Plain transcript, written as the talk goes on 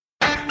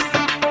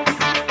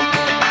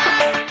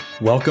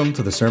Welcome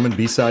to the Sermon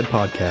B-Side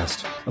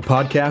Podcast, a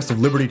podcast of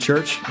Liberty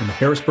Church in the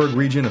Harrisburg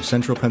region of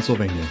central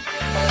Pennsylvania.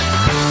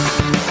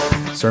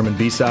 Sermon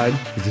B-Side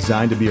is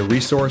designed to be a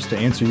resource to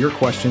answer your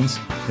questions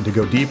and to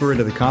go deeper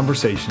into the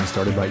conversation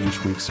started by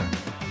each week's sermon.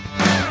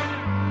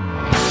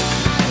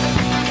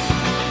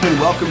 And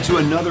welcome to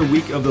another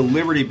week of the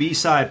Liberty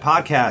B-Side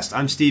Podcast.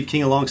 I'm Steve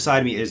King.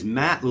 Alongside me is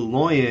Matt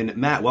Luloyan.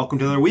 Matt, welcome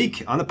to another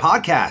week on the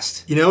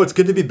podcast. You know, it's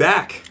good to be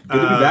back.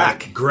 Good to be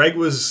back. Greg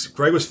was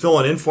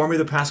filling in for me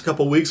the past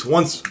couple of weeks.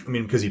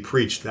 Because he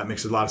preached, that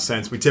makes a lot of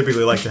sense. We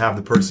typically like to have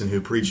the person who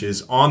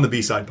preaches on the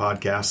B-Side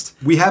Podcast.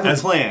 We have a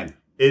plan.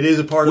 It is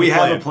a part of the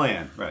plan. We have a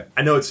plan, right?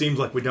 I know it seems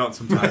like we don't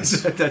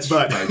sometimes. That's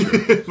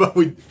true.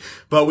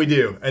 but we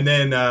do. And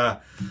then,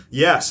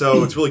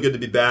 so it's really good to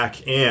be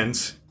back. And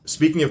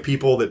speaking of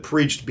people that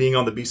preached being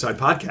on the B-Side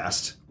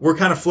Podcast, we're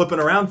kind of flipping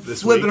around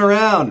this week. Flipping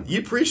around.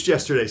 You preached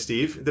yesterday,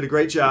 Steve. Did a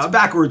great job. It's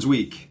backwards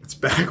week.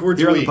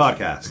 Here on the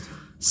podcast.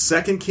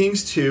 2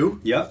 Kings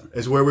 2 Yep.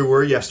 is where we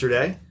were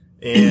yesterday.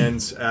 And,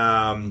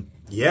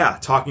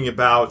 talking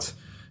about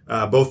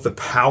both the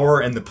power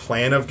and the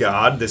plan of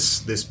God.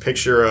 This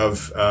picture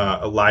of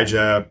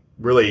Elijah,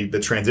 really the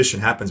transition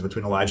happens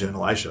between Elijah and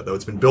Elisha, though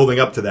it's been building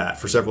up to that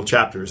for several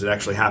chapters. It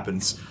actually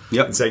happens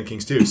in 2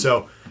 Kings 2.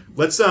 So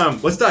let's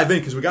dive in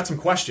because we got some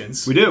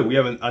questions. We do. We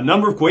have a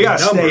number of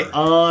questions.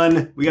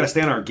 We got to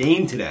stay on our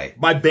game today.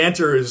 My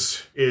banter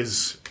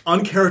is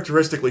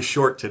uncharacteristically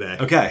short today.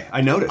 Okay,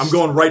 I noticed. I'm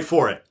going right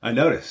for it. I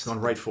noticed.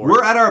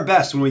 We're at our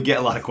best when we get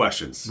a lot of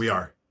questions. We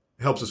are.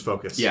 It helps us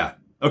focus. Yeah.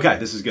 Okay,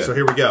 this is good. So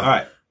here we go. All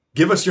right.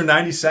 Give us your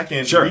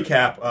 90-second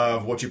recap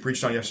of what you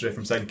preached on yesterday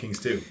from 2 Kings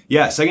 2.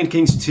 Yeah, 2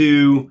 Kings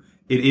 2,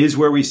 it is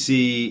where we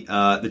see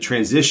the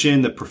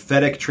transition, the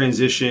prophetic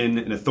transition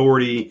and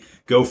authority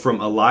go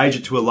from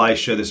Elijah to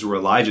Elisha. This is where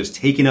Elijah is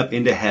taken up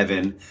into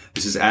heaven.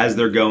 This is as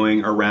they're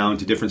going around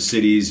to different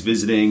cities,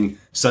 visiting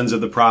sons of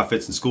the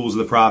prophets and schools of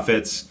the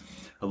prophets.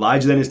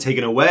 Elijah then is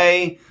taken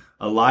away.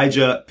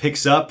 Elijah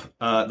picks up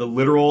the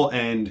literal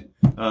and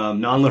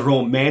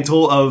non-literal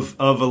mantle of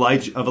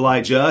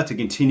Elijah to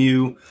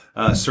continue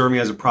serving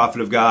as a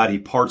prophet of God. He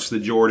parts the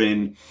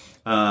Jordan,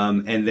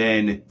 and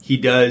then he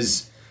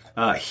does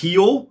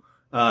heal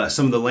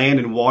some of the land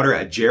and water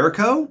at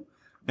Jericho.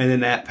 And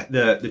then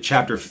the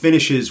chapter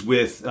finishes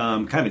with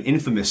kind of an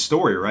infamous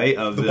story, right?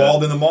 Of the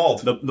bald and the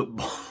mauled.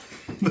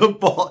 The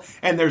bald,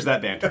 and there's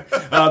that banter.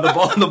 The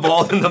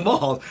bald and the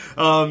mauled.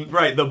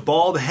 Right, the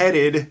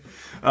bald-headed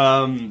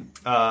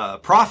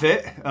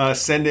prophet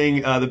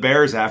sending the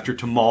bears after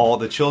to maul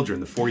the children,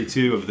 the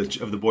 42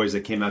 of the boys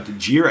that came out to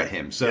jeer at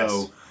him.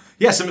 So,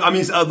 it's a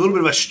little bit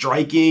of a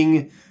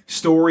striking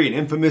story, an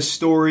infamous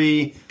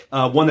story,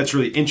 one that's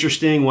really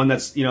interesting, one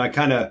that's,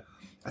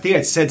 I think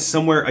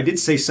I did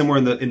say somewhere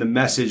in the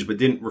message, but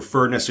didn't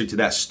refer necessarily to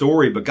that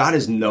story, but God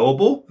is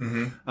knowable.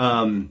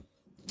 Mm-hmm.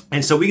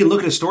 And so we can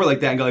look at a story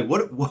like that and go like,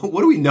 what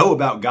do we know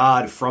about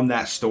God from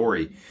that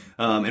story?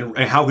 And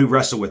how we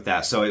wrestle with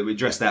that. So we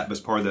address that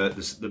as part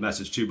of the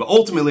message too. But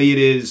ultimately it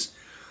is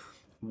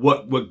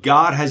what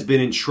God has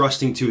been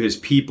entrusting to his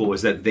people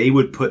is that they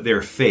would put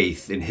their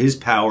faith in his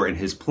power and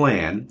his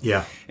plan.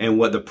 Yeah. And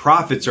what the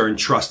prophets are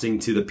entrusting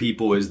to the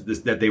people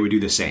is that they would do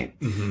the same.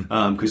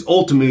 Mm-hmm. Because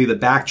ultimately the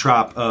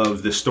backdrop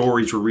of the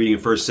stories we're reading in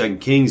 1st,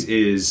 2nd Kings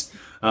is,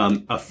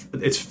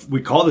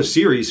 we call the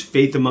series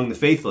Faith Among the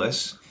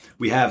Faithless.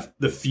 We have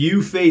the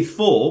few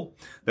faithful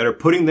that are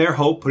putting their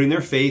hope, putting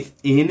their faith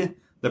in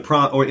the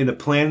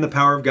plan and the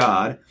power of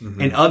God, mm-hmm.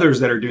 and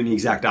others that are doing the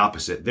exact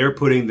opposite. They're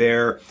putting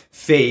their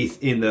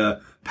faith in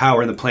the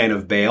power and the plan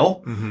of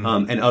Baal,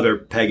 mm-hmm. And other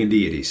pagan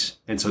deities.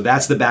 And so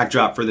that's the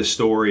backdrop for this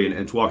story,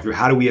 and to walk through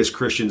how do we as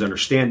Christians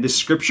understand this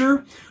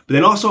scripture, but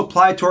then also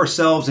apply it to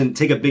ourselves and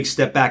take a big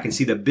step back and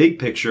see the big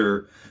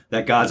picture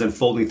that God's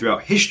unfolding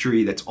throughout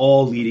history that's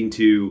all leading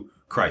to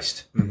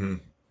Christ. Mm-hmm.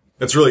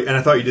 That's really, and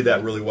I thought you did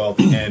that really well at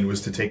the end,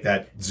 was to take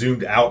that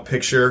zoomed out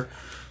picture,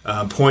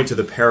 point to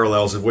the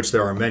parallels, of which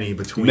there are many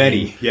between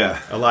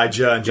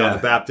Elijah and John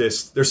the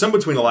Baptist. There's some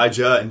between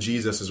Elijah and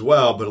Jesus as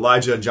well, but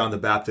Elijah and John the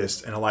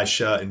Baptist and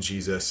Elisha and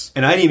Jesus.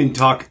 And I didn't even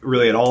talk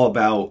really at all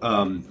about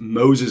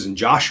Moses and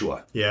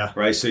Joshua. Yeah.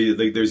 Right? So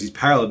there's these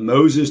parallels,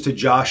 Moses to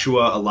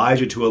Joshua,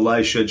 Elijah to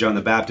Elisha, John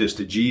the Baptist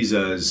to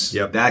Jesus.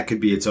 Yep. That could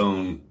be its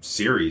own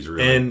series,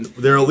 really. And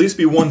there'll at least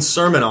be one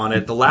sermon on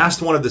it. The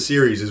last one of the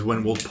series is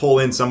when we'll pull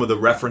in some of the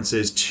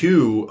references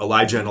to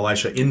Elijah and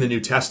Elisha in the New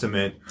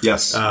Testament.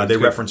 Yes. They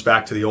reference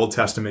back to the Old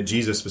Testament.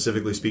 Jesus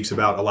specifically speaks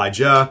about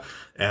Elijah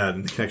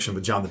and the connection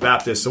with John the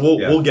Baptist. So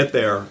we'll get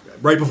there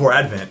right before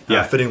Advent,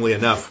 fittingly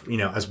enough,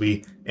 as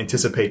we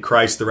anticipate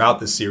Christ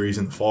throughout this series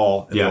in the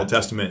fall in the Old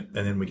Testament,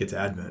 and then we get to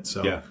Advent.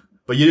 So,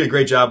 but you did a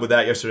great job with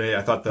that yesterday.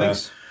 I thought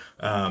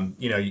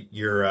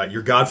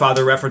your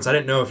Godfather reference, I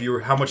didn't know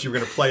how much you were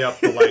going to play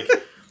up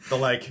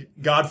the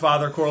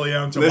Godfather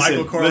Corleone to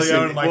Michael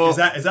Corleone. Is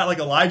that like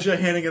Elijah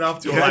handing it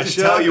off to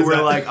Elisha? I tell you,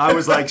 I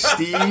was like,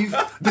 Steve,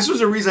 this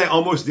was a reason I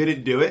almost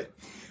didn't do it,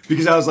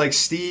 because I was like,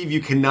 Steve, you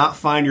cannot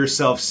find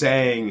yourself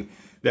saying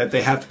that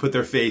they have to put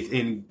their faith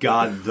in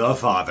God the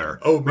Father.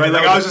 Oh, man, right?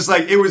 Like that I was- was just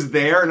like, it was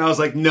there, and I was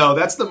like, no,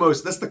 that's the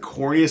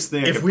corniest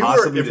thing I If could we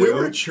possibly do.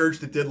 were a church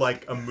that did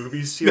like a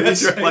movie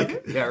series, That's right.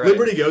 like Yeah, right.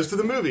 Liberty Goes to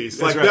the Movies,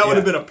 That's like right, that would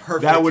have yeah. been a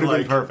perfect. That would have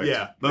like, been perfect.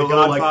 Yeah, The the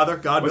little, Godfather,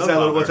 like, God what's the that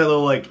Father. What's that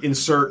little like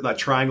insert, that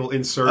triangle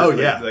insert? Oh, like,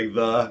 yeah. like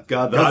the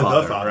God the God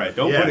Father. the Father. Right?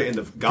 Don't Yeah. put it in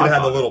the Could Godfather.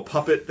 have had the little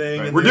puppet thing.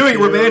 Right. in We're there, doing.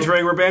 We're too.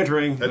 bantering. We're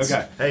bantering. That's,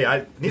 okay. Hey,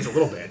 I needs a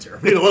little banter.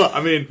 Need a little.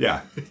 I mean,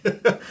 Yeah.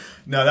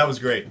 No, that was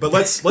great. But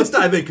let's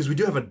dive in because we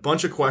do have a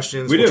bunch of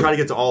questions. We We'll do. try to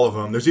get to all of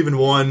them. There's even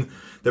one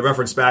that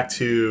referenced back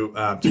to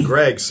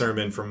Greg's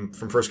sermon from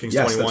 1 Kings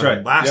Yes, 21 that's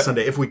right. last Yep.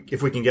 Sunday. If we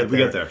can get we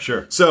there. get there,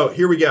 sure. So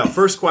here we go.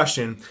 First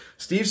question.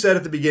 Steve said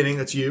at the beginning,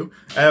 that's you,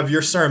 of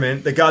your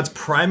sermon, that God's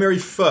primary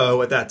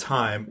foe at that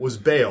time was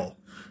Baal.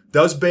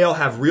 Does Baal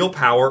have real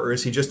power, or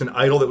is he just an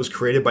idol that was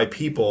created by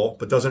people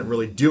but doesn't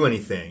really do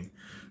anything?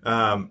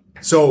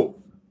 So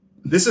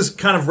this is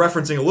kind of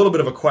referencing a little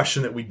bit of a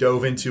question that we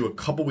dove into a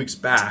couple weeks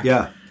back.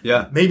 Yeah.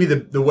 Yeah. Maybe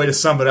the way to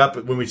sum it up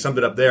when we summed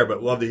it up there,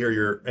 but love to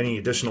hear any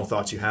additional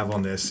thoughts you have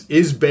on this.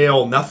 Is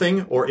Baal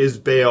nothing, or is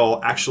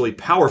Baal actually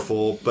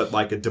powerful, but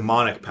like a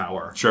demonic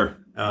power? Sure.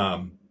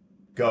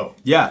 Go.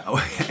 Yeah,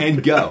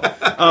 and go.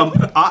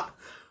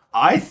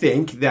 I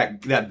think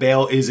that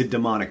Baal is a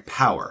demonic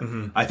power.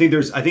 Mm-hmm. I think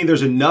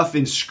there's enough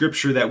in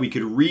Scripture that we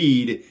could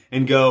read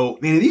and go,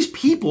 man, these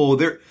people,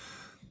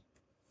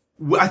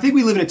 I think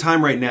we live in a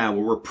time right now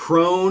where we're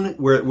prone,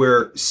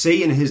 where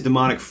Satan and his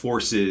demonic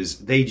forces,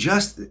 they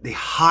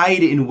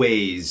hide in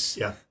ways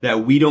Yeah.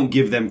 that we don't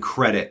give them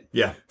credit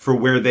Yeah. for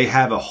where they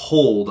have a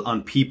hold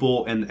on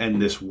people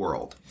and this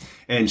world.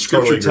 And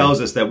Scripture Totally agree. tells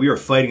us that we are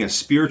fighting a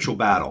spiritual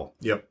battle.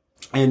 Yep.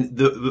 And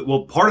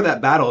part of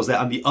that battle is that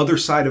on the other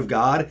side of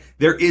God,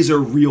 there is a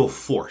real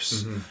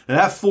force. Mm-hmm. And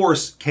that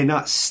force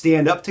cannot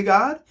stand up to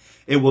God.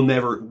 It will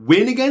never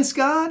win against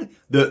God.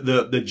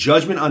 The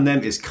judgment on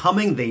them is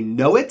coming. They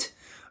know it,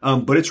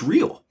 but it's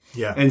real.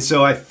 Yeah. And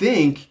so I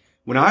think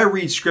when I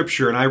read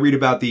Scripture and I read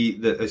about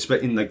in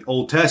the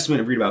Old Testament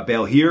and read about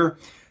Baal here,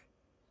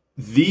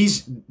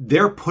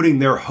 they're putting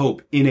their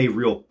hope in a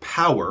real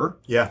power.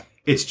 Yeah.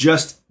 It's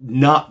just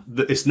not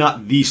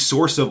the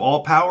source of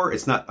all power.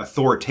 It's not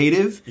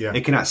authoritative. Yeah.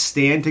 It cannot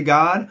stand to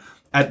God.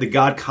 At the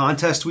God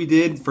contest we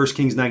did, 1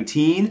 Kings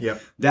 19,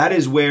 Yep. that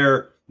is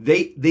where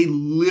they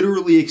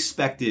literally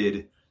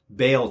expected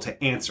Baal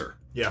to answer.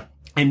 Yeah.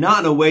 And not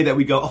in a way that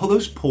we go, oh,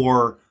 those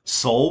poor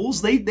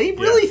souls, they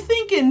really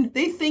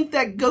they think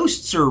that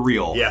ghosts are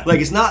real. Yeah.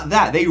 Like, it's not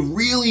that. They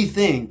really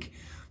think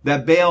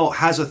that Baal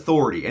has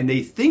authority. And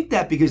they think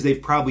that because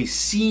they've probably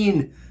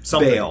seen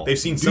Something. Baal. They've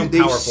seen some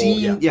They've powerful.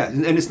 seen- yeah.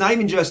 And it's not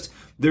even just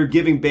they're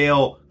giving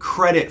Baal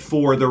credit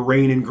for the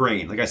rain and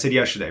grain, like I said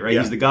yesterday, right?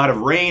 Yeah. He's the god of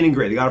rain and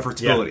grain, the god of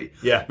fertility.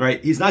 Yeah.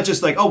 Right? He's not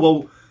just like, oh,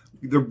 well,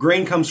 the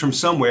grain comes from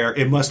somewhere,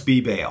 it must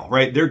be Baal,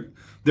 right?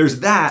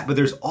 There's that, but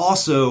there's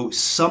also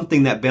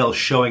something that Baal's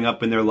showing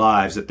up in their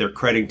lives that they're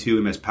crediting to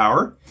him as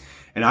power.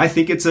 And I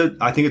think it's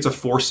a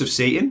force of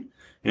Satan,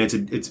 and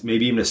it's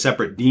maybe even a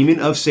separate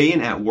demon of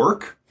Satan at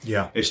work.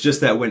 Yeah. It's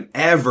just that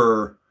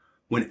whenever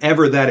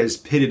that is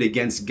pitted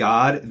against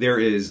God, there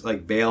is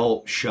like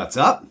Baal shuts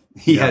up.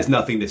 He has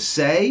nothing to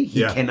say.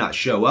 He Yeah. cannot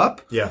show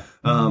up. Yeah.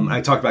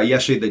 I talked about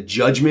yesterday the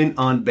judgment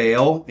on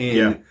Baal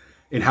in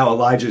how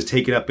Elijah is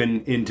taken up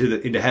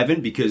into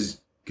heaven because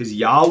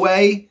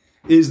Yahweh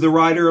is the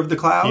rider of the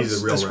clouds. He's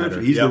the real That's Scripture.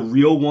 rider. He's Yep. the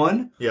real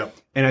one. Yep.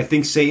 And I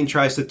think Satan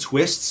tries to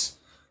twist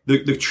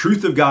the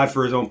truth of God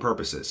for his own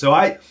purposes. So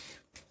I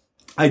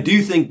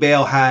do think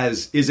Baal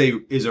is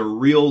a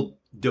real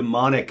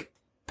demonic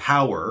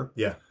power.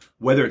 Yeah.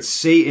 Whether it's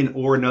Satan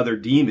or another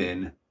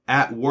demon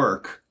at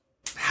work,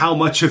 how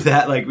much of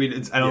that,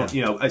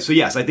 so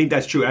yes, I think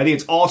that's true. I think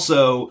it's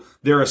also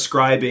they're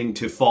ascribing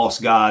to false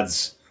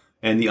gods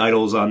and the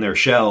idols on their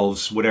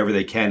shelves, whatever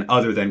they can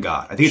other than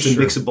God. I think it's a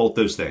mix of both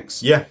those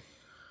things. Yeah.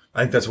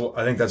 I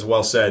think that's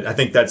well said. I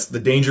think that's the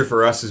danger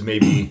for us is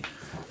maybe,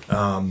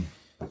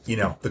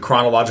 the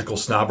chronological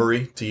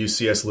snobbery, to use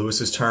C.S.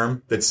 Lewis's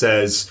term, that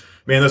says,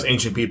 man, those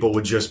ancient people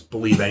would just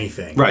believe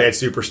anything. Right. They had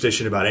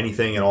superstition about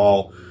anything at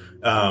all.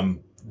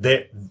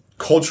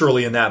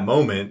 Culturally in that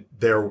moment,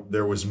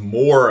 there was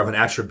more of an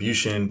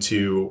attribution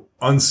to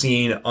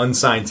unseen,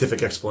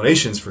 unscientific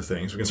explanations for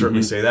things. We can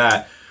certainly say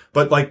that.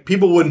 But like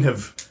people wouldn't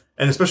have,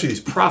 and especially these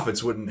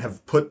prophets wouldn't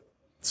have put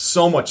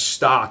so much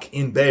stock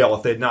in Baal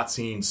if they had not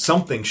seen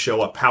something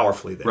show up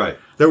powerfully there. Right.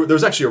 There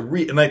was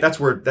actually and that's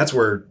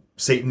where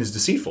Satan is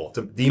deceitful.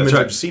 Demons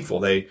right. are deceitful.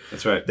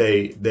 That's right.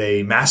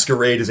 They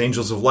masquerade as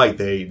angels of light.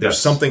 There's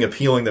something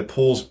appealing that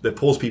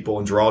pulls people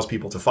and draws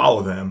people to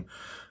follow them,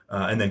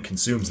 and then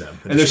consumes them.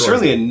 And there's destroys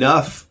certainly them.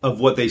 enough of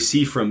what they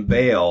see from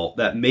Baal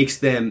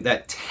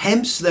that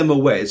tempts them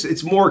away.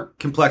 It's more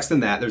complex than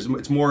that.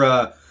 It's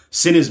more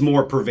sin is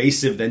more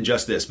pervasive than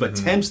just this, but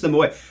tempts them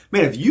away.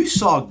 Man, if you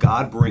saw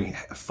God bring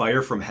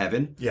fire from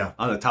heaven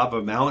on the top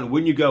of a mountain,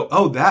 wouldn't you go,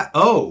 that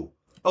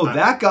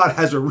God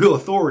has a real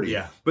authority.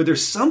 Yeah. But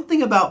there's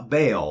something about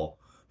Baal.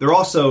 They're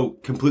also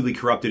completely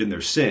corrupted in their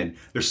sin.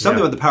 There's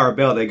something about the power of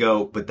Baal. They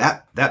go, but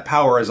that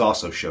power has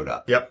also showed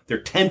up. Yep.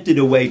 They're tempted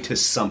away to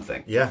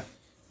something. Yeah.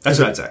 That's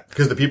what I'd say.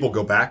 Because the people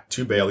go back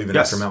to Baal even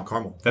after Mount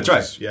Carmel. That's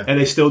right. Yeah. And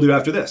they still do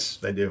after this.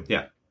 They do.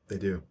 Yeah. They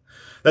do.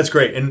 That's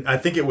great. And I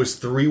think it was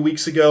 3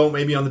 weeks ago,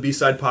 maybe on the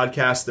B-Side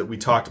podcast, that we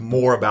talked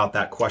more about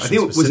that question. I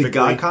think it was the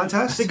God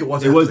Contest? I think it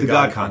was. It was the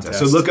God Contest.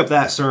 So look up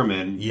that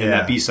sermon and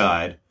that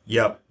B-Side.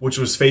 Yep. Which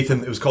was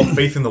it was called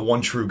Faith in the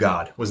One True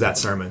God, was that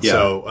sermon. Yeah.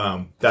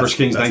 So, that's 1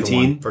 Kings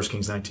 19. 1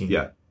 Kings 19.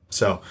 Yeah.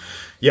 So,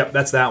 yep,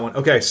 that's that one.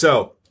 Okay.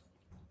 So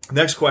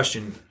next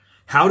question.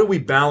 How do we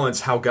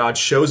balance how God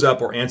shows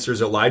up or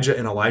answers Elijah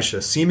and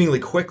Elisha seemingly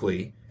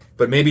quickly,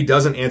 but maybe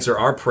doesn't answer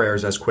our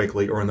prayers as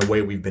quickly or in the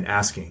way we've been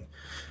asking?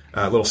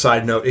 Little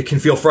side note, it can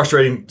feel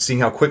frustrating seeing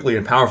how quickly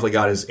and powerfully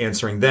God is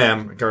answering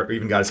them, or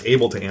even God is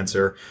able to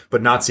answer,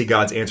 but not see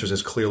God's answers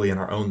as clearly in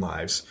our own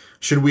lives.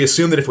 Should we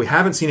assume that if we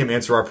haven't seen him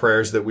answer our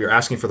prayers that we are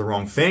asking for the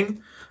wrong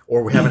thing,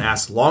 or we haven't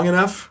asked long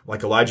enough,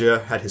 like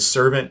Elijah had his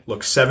servant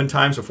look 7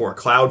 times before a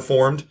cloud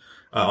formed,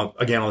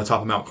 again on the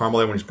top of Mount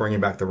Carmel when he's bringing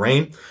back the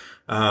rain.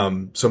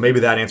 So maybe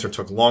that answer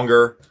took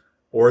longer,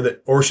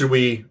 or should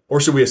we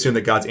assume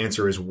that God's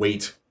answer is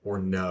wait or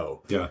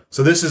no? Yeah.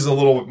 So this is a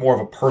little bit more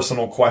of a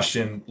personal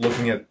question,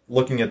 looking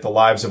at the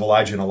lives of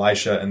Elijah and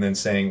Elisha, and then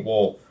saying,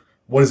 well,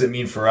 what does it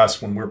mean for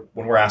us when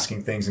we're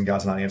asking things and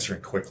God's not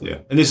answering quickly? Yeah.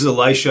 And this is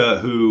Elisha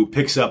who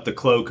picks up the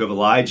cloak of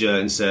Elijah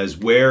and says,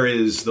 "Where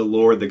is the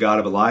Lord, the God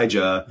of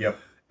Elijah?" Yep.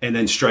 And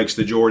then strikes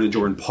the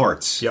Jordan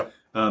parts. Yep.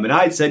 And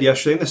I had said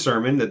yesterday in the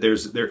sermon that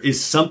there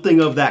is something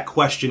of that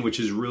question which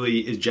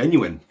is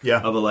genuine.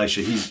 Yeah. Of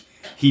Elisha.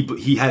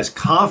 He has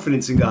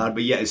confidence in God,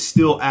 but yet is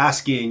still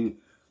asking,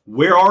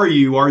 where are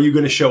you? Are you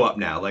going to show up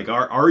now? Like,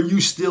 are you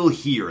still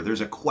here?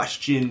 There's a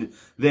question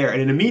there.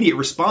 And an immediate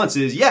response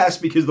is yes,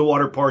 because the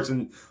water parts,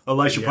 and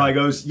Elisha probably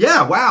goes,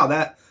 yeah, wow,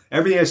 that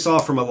everything I saw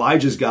from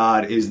Elijah's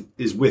God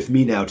is with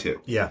me now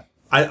too. Yeah.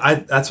 I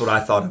that's what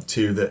I thought of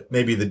too, that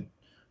maybe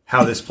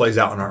how this plays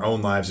out in our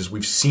own lives is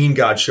we've seen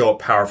God show up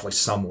powerfully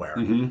somewhere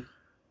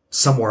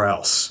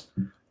else.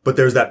 But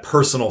there's that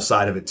personal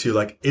side of it too.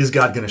 Like, is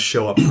God going to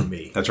show up for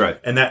me? That's right.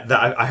 And that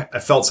I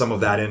felt some of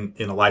that in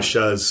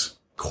Elisha's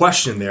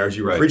question there as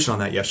you were preaching on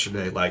that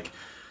yesterday. Like,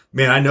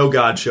 man, I know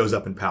God shows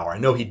up in power. I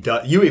know he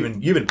does. You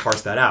even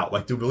parsed that out.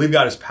 Like, do we believe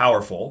God is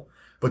powerful,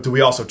 but do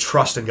we also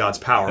trust in God's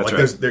power?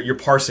 That's like, you're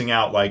parsing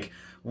out, like,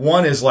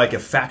 one is like a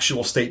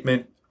factual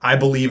statement. I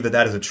believe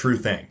that is a true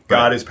thing.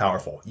 God is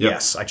powerful. Yep.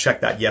 Yes. I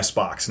check that yes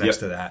box next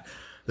to that.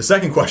 The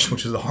second question,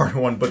 which is the hard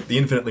one, but the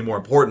infinitely more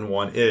important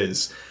one,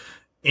 is,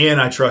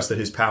 and I trust that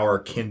his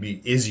power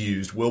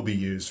will be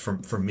used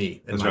for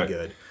me and my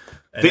good.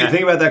 And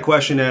think about that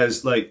question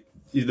as, like,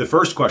 the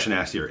first question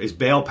asked here, is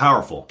Baal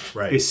powerful?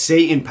 Right. Is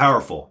Satan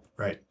powerful?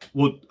 Right.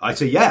 Well, I'd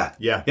say yeah.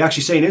 Yeah.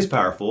 Actually, Satan is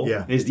powerful.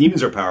 Yeah. And his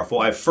demons are powerful.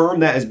 I affirm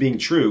that as being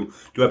true.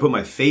 Do I put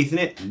my faith in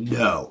it?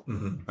 No.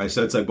 Right.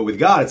 So it's like, but with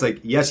God, it's like,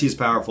 yes, he's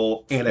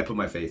powerful, and I put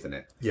my faith in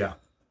it. Yeah.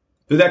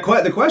 But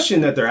the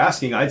question that they're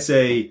asking, I'd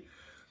say,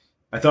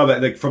 I thought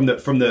about, like, from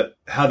the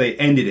how they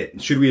ended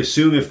it. Should we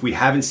assume if we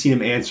haven't seen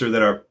him answer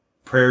that our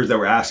prayers that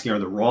we're asking are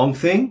the wrong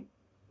thing?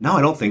 No,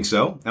 I don't think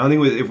so. I don't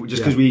think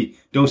just because we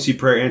don't see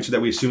prayer answered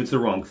that we assume it's the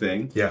wrong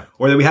thing. Yeah.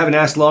 Or that we haven't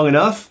asked long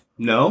enough.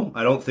 No,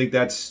 I don't think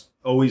that's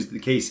always the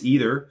case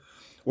either.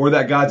 Or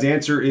that God's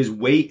answer is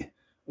wait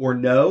or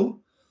no.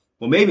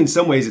 Well, maybe in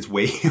some ways it's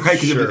wait, right?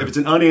 Because if it's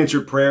an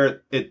unanswered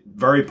prayer, it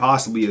very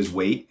possibly is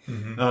wait.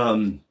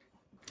 But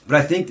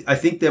I think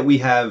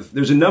that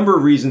there's a number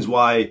of reasons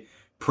why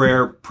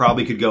prayer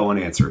probably could go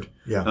unanswered.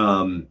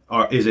 Yeah.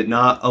 Is it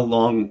not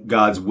along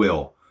God's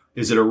will?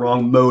 Is it a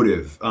wrong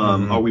motive?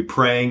 Are we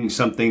praying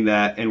something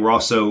and we're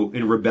also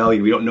in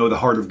rebellion? We don't know the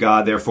heart of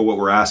God, therefore what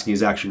we're asking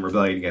is actually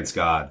rebellion against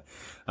God.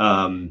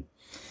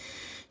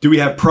 Do we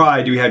have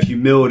pride? Do we have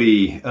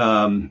humility?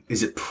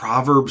 Is it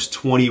Proverbs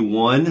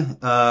 21?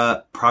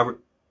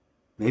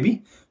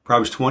 Maybe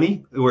Proverbs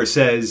 20, where it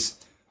says,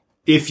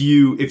 if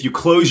you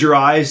close your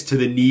eyes to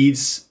the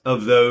needs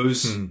of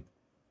those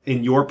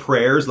in your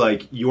prayers,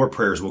 like, your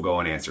prayers will go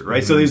unanswered,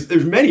 right? So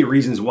there's many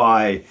reasons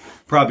why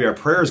probably our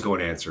prayers go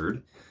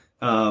unanswered.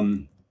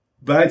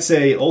 But I'd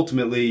say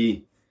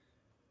ultimately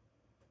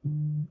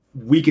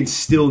we can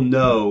still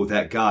know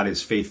that God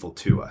is faithful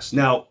to us.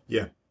 Now,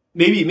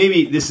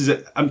 maybe this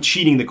is I'm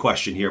cheating the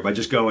question here by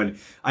just going,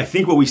 I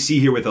think what we see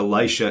here with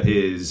Elisha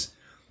is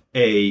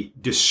a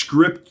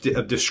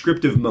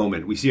descriptive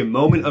moment. We see a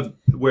moment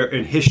where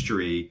in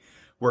history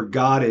where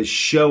God is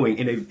showing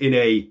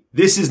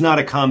this is not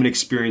a common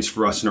experience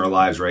for us in our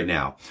lives right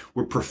now,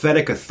 where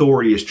prophetic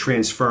authority is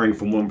transferring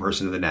from one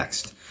person to the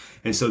next.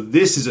 And so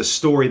this is a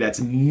story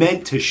that's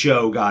meant to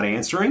show God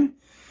answering.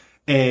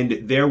 And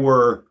there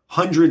were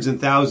hundreds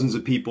and thousands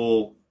of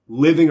people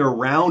living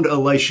around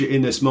Elisha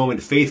in this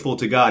moment, faithful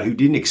to God, who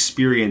didn't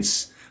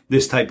experience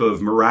this type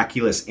of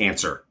miraculous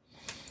answer.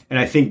 And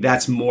I think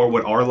that's more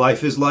what our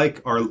life is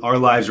like. Our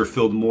lives are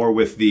filled more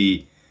with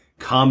the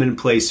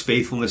commonplace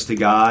faithfulness to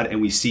God,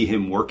 and we see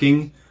him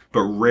working,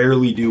 but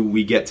rarely do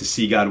we get to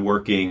see God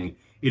working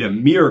in a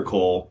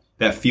miracle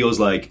that feels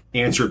like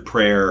answered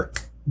prayer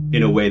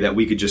in a way that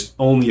we could just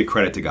only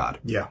accredit to God.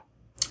 Yeah.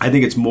 I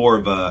think it's more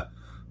of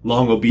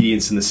long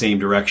obedience in the same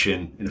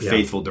direction, in a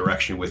faithful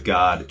direction with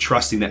God,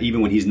 trusting that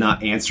even when he's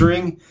not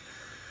answering,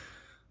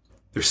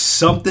 there's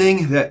still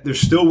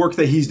work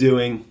that he's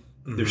doing.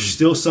 Mm-hmm. There's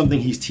still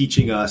something he's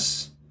teaching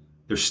us.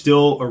 There's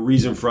still a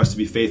reason for us to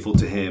be faithful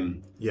to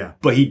him. Yeah.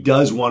 But he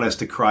does want us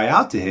to cry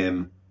out to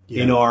him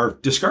in our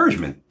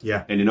discouragement.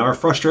 Yeah. And in our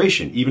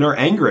frustration, even our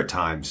anger at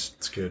times.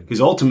 That's good. Because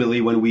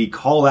ultimately, when we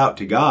call out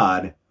to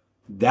God,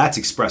 that's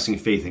expressing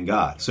faith in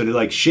God. So to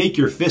like shake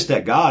your fist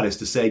at God is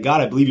to say,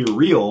 God, I believe you're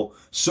real,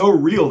 so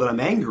real that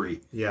I'm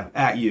angry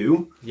at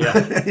you. Yeah.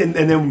 and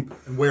then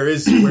where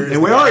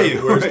are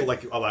you? Where's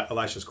like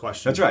Elisha's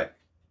question? That's right.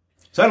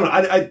 So I don't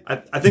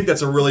know. I think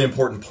that's a really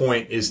important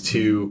point is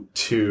to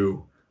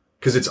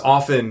because it's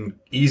often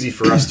easy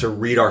for us to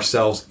read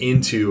ourselves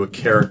into a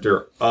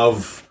character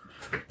of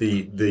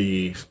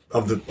the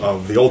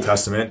Old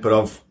Testament, but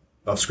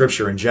of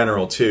Scripture in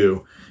general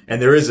too.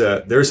 And there is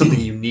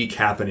something unique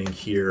happening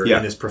here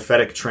in this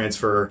prophetic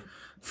transfer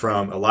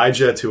from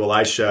Elijah to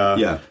Elisha.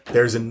 Yeah.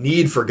 There's a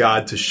need for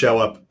God to show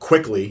up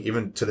quickly,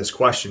 even to this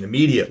question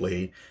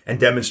immediately, and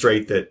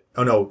demonstrate that,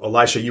 oh no,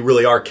 Elisha, you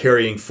really are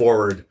carrying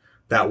forward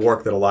that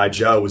work that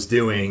Elijah was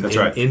doing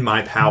in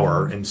my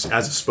power and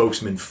as a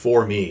spokesman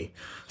for me.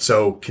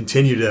 So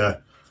continue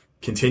to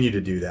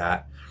do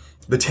that.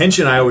 The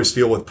tension I always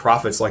feel with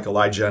prophets like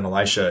Elijah and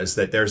Elisha is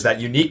that there's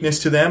that uniqueness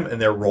to them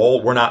and their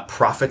role. We're not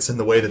prophets in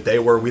the way that they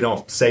were. We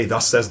don't say,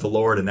 thus says the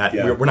Lord, and that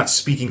we're not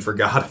speaking for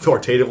God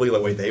authoritatively the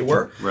way they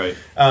were. Right.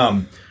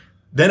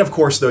 Then, of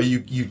course, though, you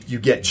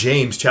get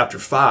James chapter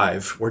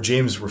 5, where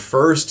James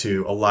refers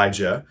to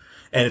Elijah,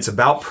 and it's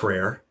about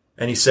prayer.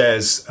 And he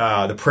says,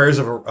 the prayers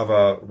of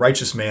a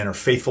righteous man are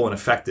faithful and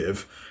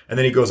effective. And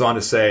then he goes on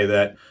to say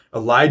that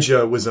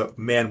Elijah was a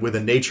man with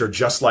a nature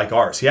just like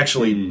ours. He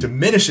actually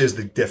diminishes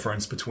the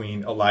difference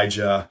between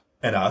Elijah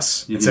and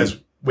us. It says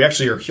we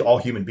actually are all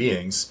human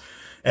beings.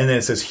 And then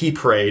it says he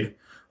prayed,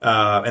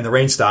 and the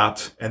rain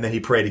stopped, and then he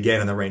prayed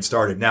again and the rain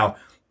started. Now,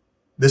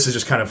 this is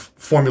just kind of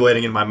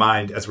formulating in my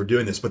mind as we're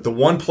doing this, but the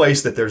one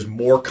place that there's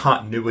more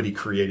continuity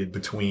created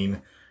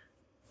between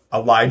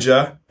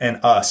Elijah and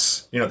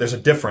us, there's a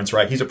difference,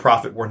 right? He's a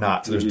prophet, we're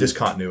not. So there's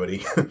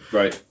discontinuity.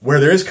 Right. Where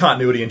there is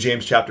continuity in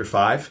James chapter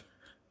 5,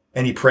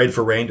 and he prayed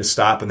for rain to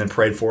stop and then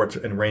prayed for it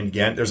and rained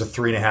again, there's a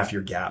 3.5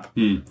 year gap.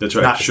 That's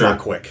right. It's not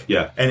quick.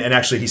 Yeah. And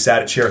actually he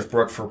sat at Cherith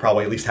Brook for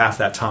probably at least half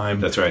that time.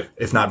 That's right.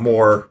 If not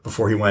more,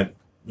 before he went,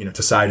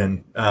 to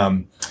Sidon,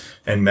 and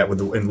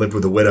lived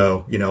with the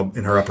widow,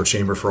 in her upper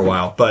chamber for a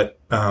while. But,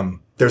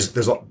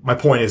 my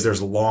point is there's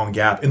a long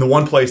gap. In the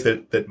one place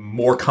that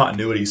more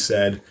continuity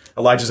said,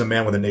 Elijah's a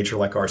man with a nature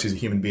like ours. He's a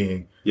human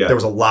being. Yeah. There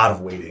was a lot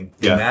of waiting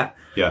in that.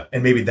 Yeah.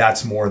 And maybe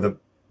that's more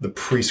the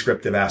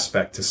prescriptive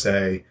aspect to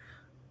say,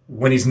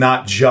 when he's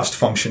not just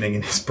functioning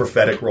in his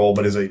prophetic role,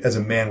 but as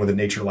a man with a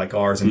nature like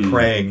ours and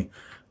praying,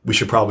 we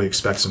should probably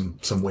expect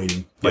some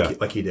waiting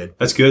like he did.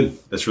 That's good.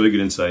 That's really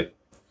good insight.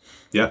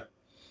 Yeah.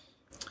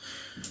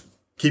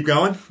 Keep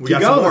going.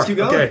 Let's keep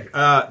going. Okay.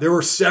 There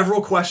were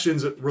several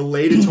questions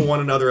related to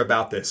one another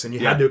about this, and you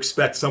had to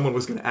expect someone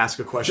was going to ask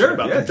a question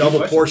about the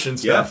double portion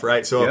stuff,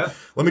 right? So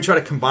let me try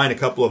to combine a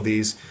couple of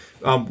these.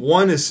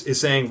 One is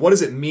saying, what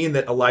does it mean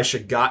that Elisha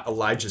got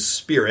Elijah's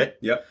spirit?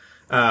 Yep.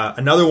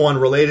 Another one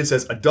related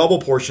says a double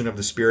portion of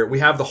the Spirit. We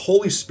have the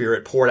Holy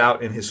Spirit poured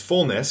out in his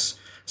fullness.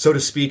 So to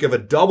speak of a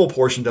double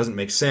portion doesn't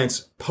make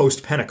sense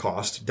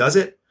post-Pentecost, does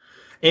it?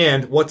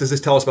 And what does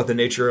this tell us about the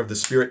nature of the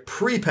Spirit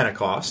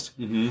pre-Pentecost?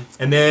 Mm-hmm.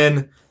 And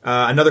then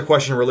another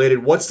question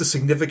related, what's the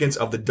significance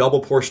of the double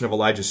portion of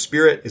Elijah's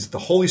Spirit? Is it the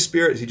Holy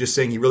Spirit? Is he just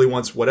saying he really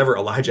wants whatever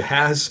Elijah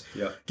has?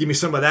 Yep. Give me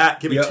some of that.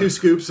 Give me 2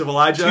 scoops of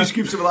Elijah. 2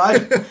 scoops of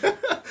Elijah.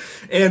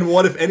 And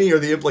what, if any, are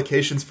the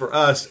implications for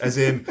us? As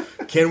in,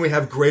 can we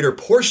have greater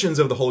portions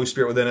of the Holy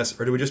Spirit within us,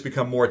 or do we just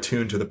become more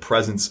attuned to the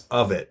presence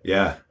of it?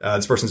 Yeah.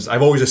 This person says,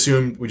 I've always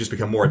assumed we just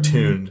become more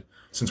attuned,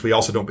 since we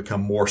also don't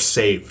become more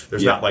saved.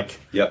 There's not like,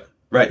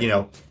 right.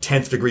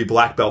 10th degree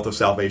black belt of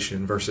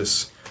salvation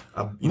versus...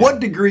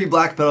 what degree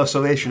black belt of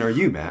salvation are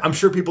you, Matt? I'm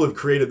sure people have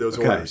created those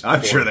orders.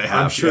 I'm sure they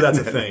have. I'm sure that's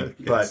a thing,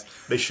 but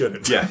they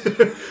shouldn't. Yeah.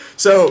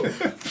 So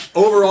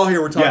overall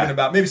here we're talking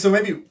about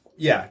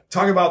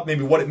talk about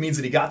maybe what it means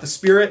that he got the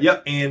Spirit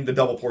and the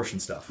double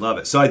portion stuff. Love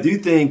it. So I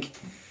think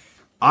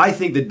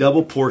the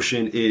double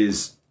portion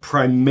is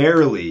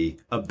primarily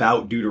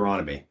about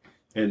Deuteronomy.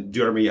 And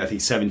Deuteronomy, I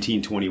think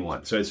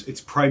 17:21. So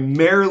it's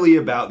primarily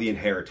about the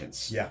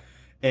inheritance. Yeah.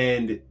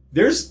 And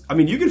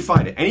you can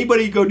find it.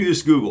 Anybody go do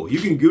this Google. You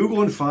can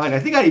Google and find, I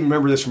think I even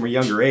remember this from a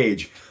younger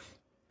age,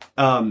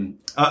 a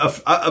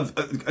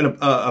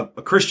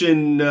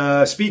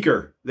Christian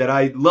speaker that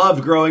I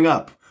loved growing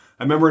up.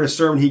 I remember in a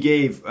sermon he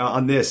gave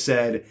on this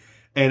said,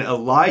 and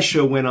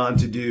Elisha went on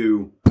to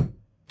do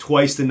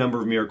twice the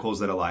number of miracles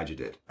that Elijah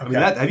did. Okay.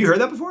 Have you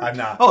heard that before? I've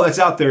not. Oh, that's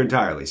out there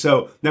entirely.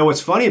 So now what's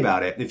funny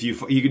about it, if you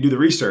could do the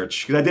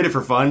research, because I did it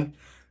for fun,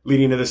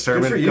 leading into this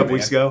sermon a couple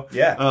weeks ago.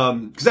 Yeah.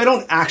 Because I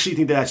don't actually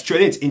think that's true. I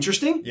think it's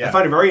interesting. Yeah. I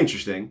find it very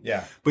interesting.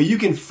 Yeah. But you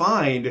can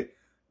find,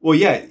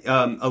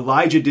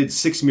 Elijah did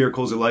 6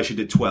 miracles, Elisha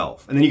did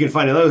 12. And then you can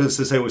find another that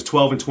says it was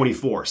 12 and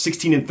 24,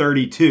 16 and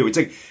 32.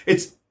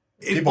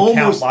 People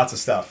count lots of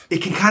stuff.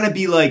 It can kind of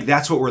be like,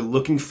 that's what we're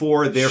looking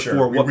for.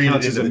 Therefore, what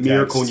counts as a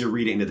miracle when you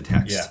read it into the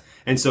text. Yeah.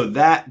 And so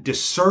that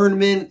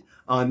discernment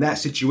on that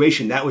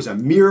situation, that was a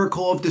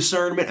miracle of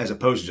discernment as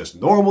opposed to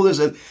just normal.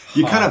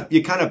 You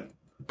kind of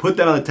put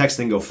that on the text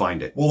and go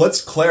find it. Well,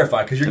 let's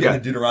clarify, because you're getting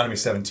to Deuteronomy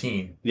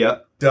 17. Yeah.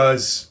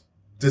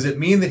 Does it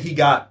mean that he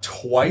got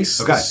twice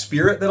the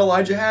spirit that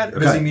Elijah had? Or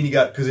does it mean he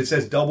got, because it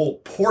says double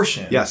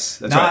portion. Yes,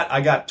 that's right.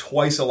 I got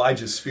twice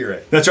Elijah's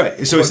spirit. That's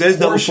right. So it says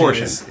double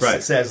portion. Right.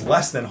 It says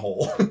less than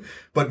whole.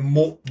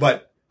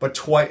 but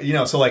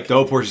twice, so like.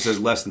 Double portion says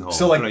less than whole.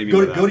 So like,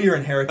 go to your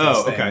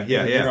inheritance thing. Okay.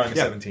 Yeah. Deuteronomy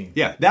 17.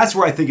 Yeah. That's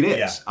where I think it is.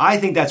 Yeah. I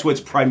think that's what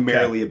it's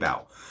primarily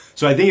about.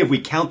 So I think if we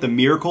count the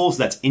miracles,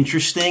 that's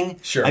interesting.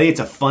 Sure. I think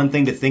it's a fun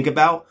thing to think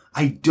about.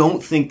 I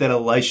don't think that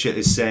Elisha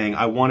is saying,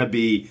 I want to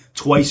be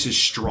twice as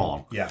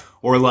strong. Yeah.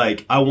 Or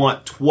like, I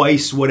want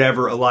twice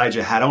whatever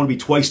Elijah had. I want to be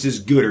twice as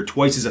good or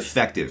twice as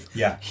effective.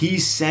 Yeah.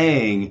 He's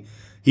saying,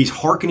 he's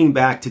hearkening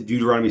back to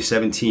Deuteronomy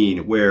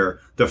 17, where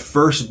the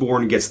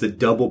firstborn gets the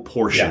double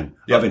portion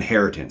of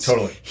inheritance.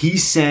 Totally.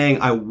 He's saying,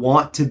 I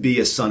want to be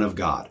a son of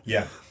God.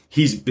 Yeah.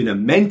 He's been a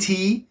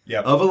mentee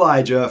of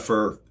Elijah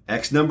for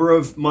X number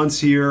of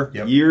months here,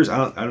 years. I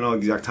don't know the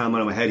exact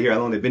timeline in my head here. I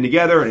don't know they've been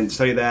together. I didn't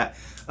study that.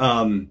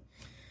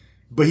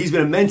 But he's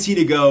been a mentee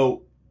to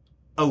go,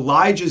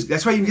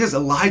 that's why he says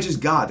Elijah's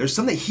God. There's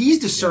something he's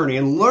discerning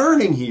and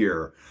learning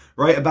here,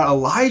 right, about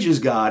Elijah's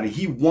God. And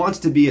he wants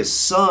to be a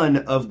son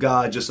of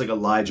God just like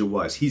Elijah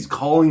was. He's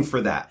calling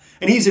for that.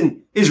 And he's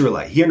an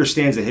Israelite. He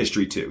understands the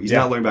history too. He's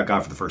not learning about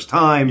God for the first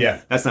time.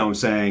 Yeah. That's not what I'm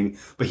saying.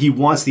 But he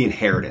wants the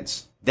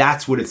inheritance.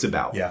 That's what it's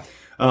about. Yeah.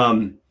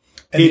 And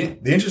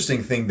the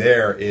interesting thing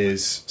there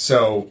is,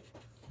 so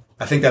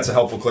I think that's a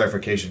helpful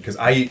clarification, because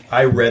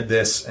I read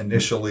this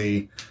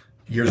initially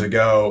years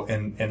ago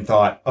and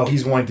thought, oh,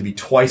 he's wanting to be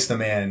twice the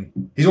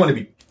man. He's wanting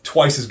to be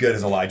twice as good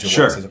as Elijah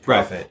was as a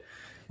prophet. Right.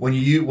 When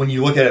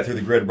you look at it through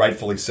the grid,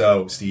 rightfully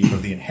so, Steve,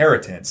 of the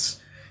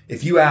inheritance,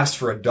 if you asked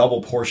for a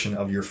double portion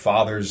of your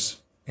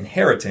father's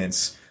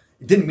inheritance,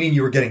 it didn't mean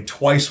you were getting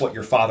twice what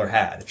your father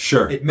had.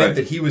 Sure. It meant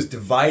that he was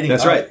dividing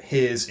up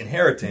his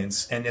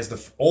inheritance, and as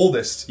the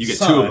oldest you get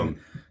son, 2 of them.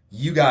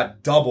 You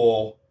got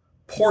double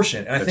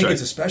portion. And I think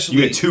it's especially...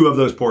 You get 2 of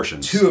those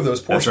portions. 2 of those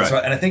portions. That's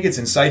right. And I think it's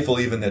insightful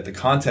even that the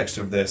context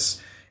of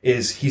this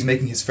is he's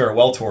making his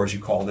farewell tour, as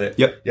you called it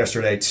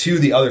yesterday, to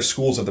the other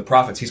schools of the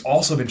prophets. He's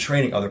also been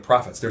training other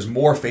prophets. There's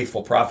more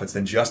faithful prophets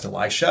than just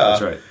Elisha.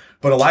 That's right.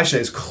 But Elisha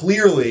is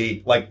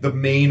clearly like the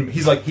main...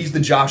 He's the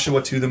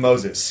Joshua to the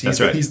Moses. He's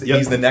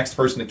the next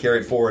person to carry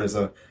it forward as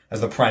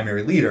the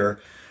primary leader.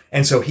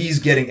 And so he's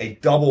getting a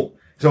double...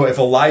 So if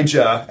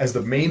Elijah, as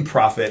the main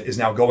prophet, is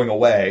now going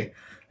away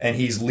and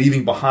he's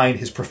leaving behind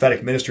his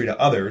prophetic ministry to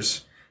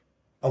others,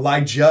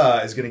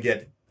 Elijah is going to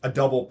get a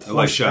double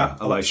portion.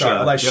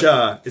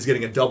 Elisha is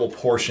getting a double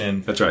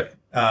portion. That's right.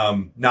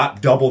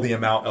 Not double the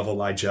amount of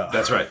Elijah.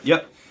 That's right.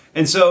 Yep.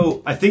 And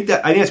so I think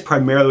that's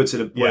primarily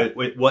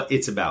what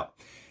it's about.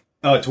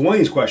 To one of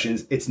these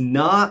questions, it's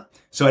not...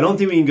 So I don't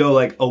think we can go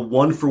like a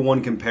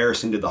 1-for-1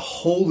 comparison to the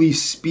Holy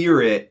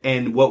Spirit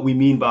and what we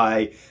mean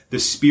by the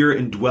Spirit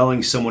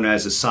indwelling someone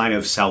as a sign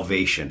of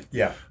salvation.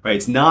 Yeah. Right?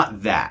 It's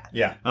not that.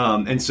 Yeah.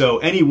 And so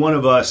any one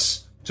of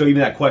us, so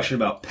even that question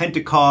about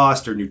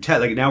Pentecost or New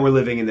Testament, like now we're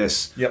living in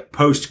this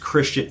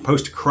post-Christian,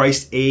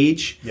 post-Christ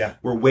age. Yeah.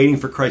 We're waiting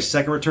for Christ's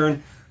second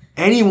return.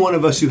 Any one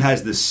of us who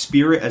has the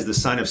Spirit as the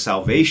sign of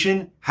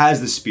salvation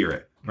has the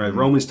Spirit. Right? Mm-hmm.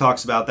 Romans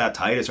talks about that,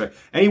 Titus, right?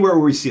 Anywhere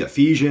where we see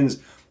Ephesians,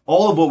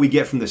 all of what we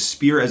get from the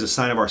Spirit as a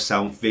sign of our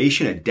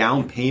salvation, a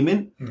down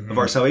payment of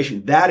our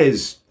salvation,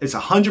 it's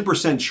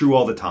 100% true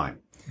all the time.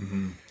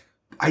 Mm-hmm.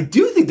 I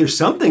do think there's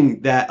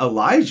something that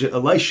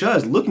Elisha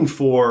is looking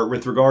for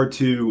with regard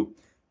to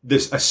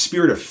a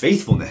spirit of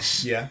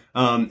faithfulness. Yeah.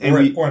 Or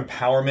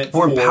empowerment.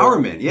 Or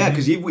empowerment, yeah,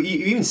 because you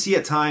even see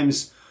at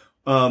times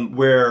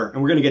where,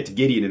 and we're going to get to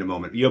Gideon in a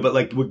moment, but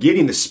like with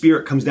Gideon, the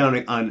Spirit comes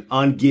down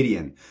on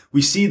Gideon.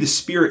 We see the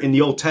Spirit in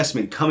the Old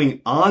Testament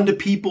coming onto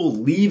people,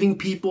 leaving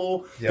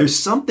people. Yep. There's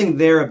something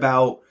there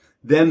about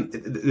them.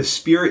 The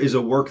Spirit is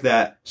a work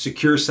that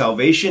secures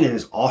salvation and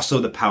is also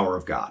the power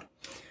of God.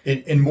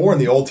 And more in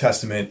the Old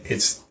Testament,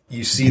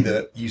 you see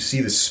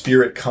the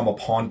Spirit come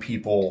upon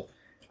people,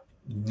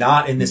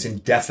 not in this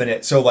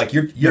indefinite. So like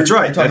you're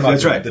talking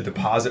about the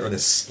deposit or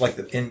this, like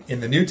in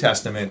the New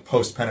Testament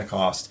post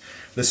Pentecost,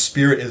 the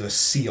Spirit is a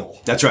seal.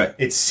 That's right.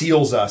 It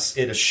seals us.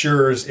 It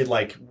assures.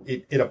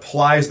 It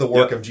applies the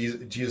work of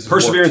Jesus.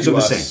 Perseverance work to of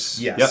the us. saints.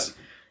 Yes. Yep.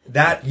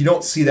 That you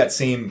don't see that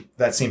same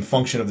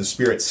function of the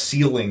Spirit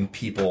sealing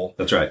people.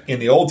 That's right. In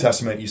the Old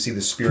Testament, you see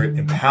the Spirit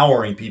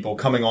empowering people,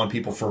 coming on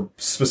people for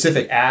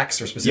specific acts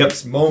or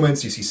specific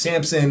moments. You see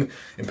Samson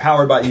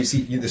empowered by. You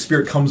see the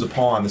Spirit comes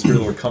upon. The Spirit of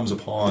the Lord comes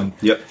upon.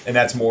 Yep. And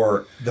that's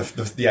more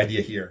the idea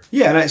here.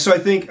 Yeah, and so I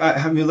think I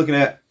have been looking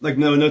at like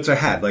notes I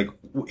had like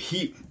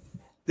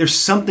there's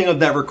something of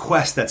that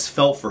request that's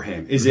felt for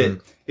him. Is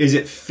is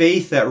it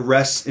faith that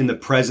rests in the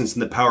presence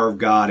and the power of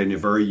God in a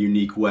very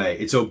unique way.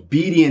 It's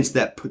obedience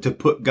to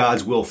put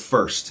God's will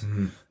first.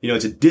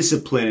 It's a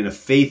discipline and a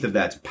faith of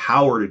that, it's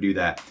power to do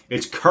that.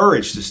 It's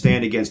courage to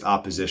stand against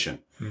opposition.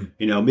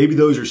 Maybe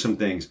those are some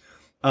things.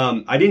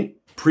 I didn't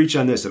preach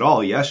on this at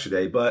all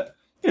yesterday, but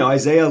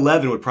Isaiah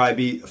 11 would probably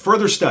be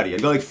further study.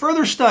 I'd go like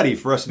further study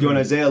for us to do on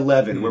Isaiah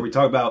 11, where we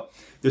talk about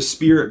the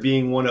Spirit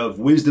being one of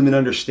wisdom and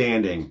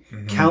understanding,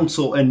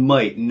 counsel and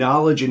might,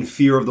 knowledge and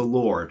fear of the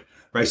Lord.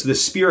 Right. So the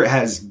Spirit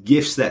has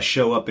gifts that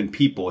show up in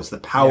people. It's the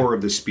power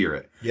of the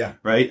Spirit. Yeah.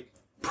 Right.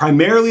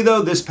 Primarily,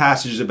 though, this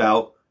passage is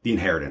about the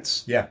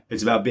inheritance. Yeah.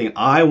 It's about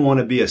I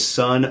want to be a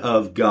son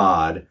of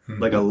God,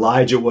 like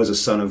Elijah was a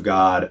son of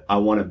God. I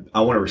want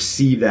to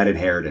receive that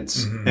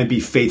inheritance and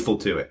be faithful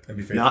to it.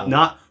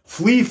 Not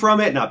flee from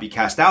it, not be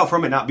cast out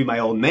from it, not be my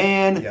old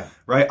man. Yeah.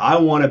 Right. I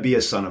want to be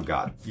a son of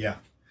God. Yeah.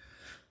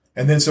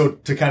 And then so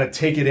to kind of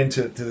take it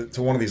into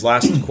to one of these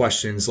last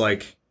questions,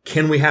 like,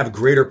 can we have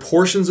greater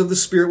portions of the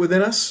Spirit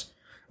within us,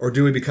 or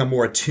do we become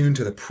more attuned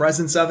to the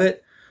presence of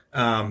it?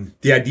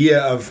 The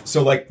idea of,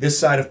 so like this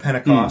side of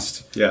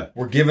Pentecost,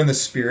 we're given the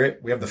Spirit.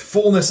 We have the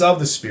fullness of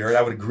the Spirit.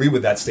 I would agree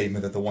with that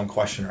statement that the one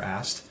questioner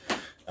asked.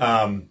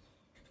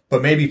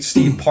 But maybe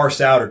Steve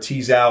parsed out or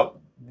teased out,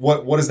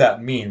 what does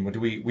that mean?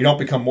 We don't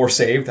become more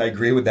saved. I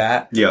agree with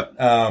that. Yeah.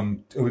 Are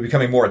we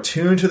becoming more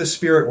attuned to the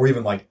Spirit, or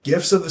even like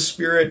gifts of the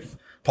Spirit?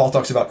 Paul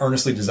talks about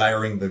earnestly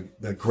desiring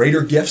the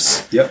greater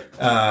gifts. Yep.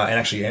 And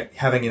actually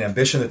having an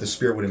ambition that the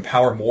Spirit would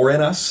empower more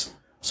in us.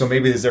 So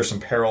maybe is there some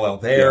parallel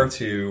there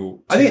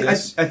to I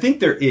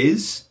think there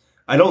is.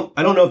 I don't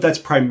know if that's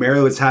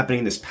primarily what's happening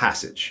in this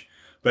passage,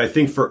 but I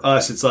think for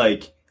us it's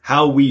like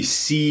how we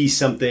see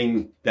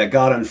something that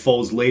God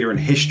unfolds later in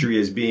history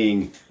as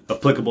being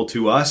applicable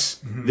to us.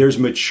 There's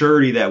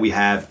maturity that we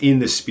have in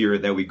the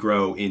Spirit that we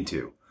grow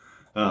into.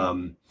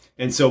 And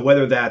so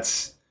whether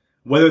that's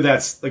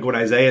like what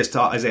Isaiah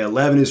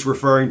 11 is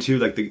referring to,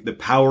 like the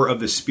power of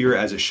the Spirit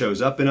as it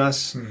shows up in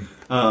us,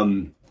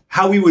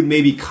 how we would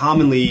maybe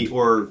commonly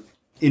or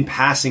in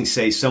passing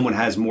say someone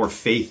has more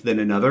faith than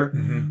another.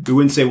 We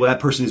wouldn't say, well, that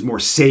person is more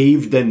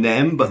saved than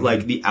them, but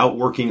like the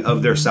outworking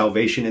of their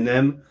salvation in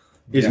them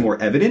is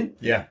more evident.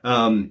 Yeah.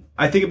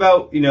 I think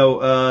about,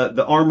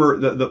 the armor,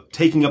 the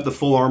taking up the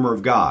full armor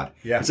of God.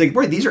 Yeah. It's like,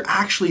 right, these are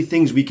actually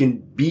things we can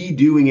be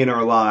doing in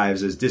our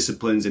lives as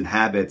disciplines and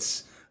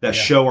habits that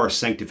show our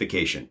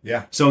sanctification.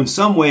 Yeah. So in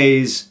some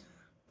ways,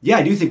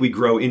 I do think we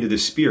grow into the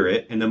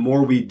Spirit, and the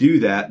more we do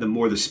that, the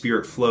more the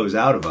Spirit flows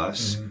out of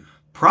us,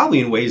 probably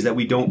in ways that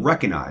we don't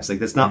recognize. Like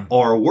that's not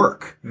our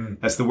work.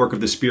 That's the work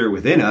of the Spirit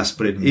within us,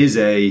 but it is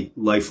a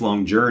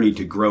lifelong journey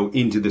to grow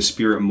into the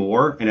Spirit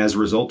more, and as a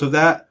result of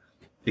that,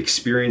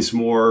 experience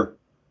more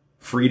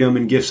freedom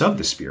and gifts of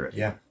the Spirit.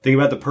 Yeah. Think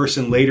about the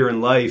person later in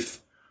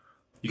life.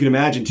 You can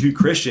imagine two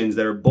Christians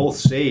that are both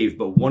saved,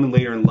 but one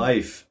later in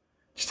life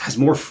just has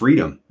more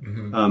freedom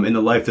in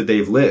the life that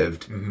they've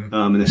lived,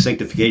 and the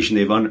sanctification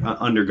they've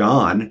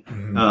undergone,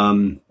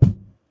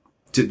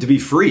 to be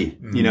free,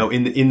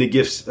 in the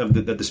gifts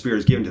that the Spirit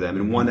has given to them,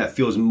 and one that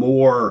feels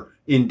more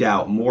in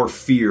doubt, more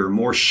fear,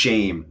 more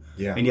shame,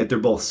 and yet they're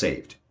both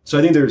saved. So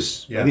I think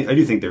I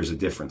do think there's a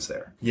difference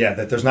there. Yeah,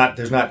 that there's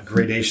not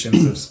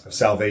gradations of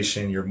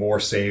salvation. You're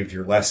more saved,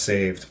 you're less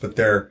saved, but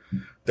there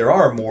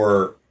are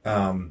more.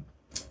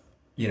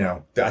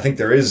 I think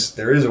there is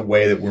a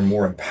way that we're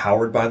more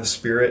empowered by the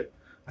Spirit.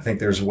 I think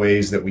there's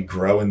ways that we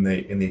grow in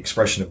the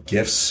expression of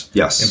gifts.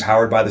 Yes.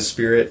 Empowered by the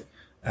Spirit.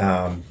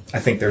 I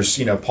think there's,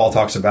 Paul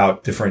talks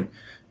about different,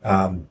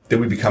 that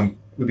we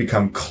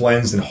become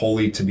cleansed and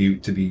holy to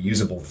be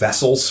usable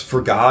vessels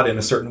for God in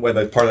a certain way.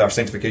 That part of our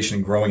sanctification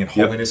and growing in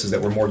holiness is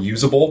that we're more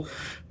usable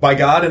by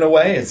God in a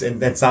way.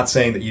 And that's not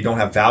saying that you don't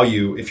have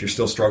value if you're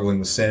still struggling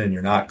with sin and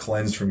you're not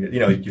cleansed from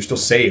you're still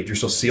saved, you're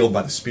still sealed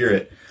by the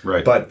Spirit.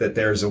 Right. But that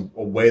there's a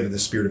way that the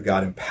Spirit of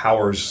God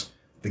empowers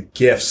the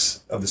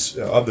gifts of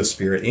the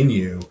Spirit in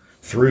you,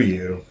 through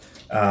you.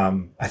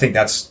 I think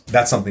that's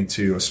something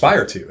to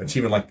aspire to, and to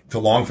even like to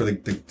long for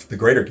the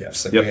greater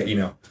gifts. Like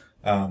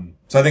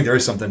so I think there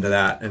is something to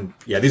that. And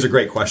these are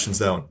great questions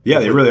though. Yeah,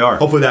 they really are.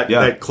 Hopefully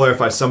that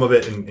clarifies some of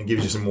it and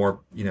gives you some more,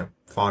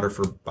 fodder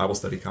for Bible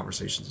study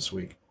conversations this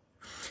week.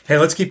 Hey,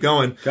 let's keep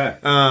going. Okay.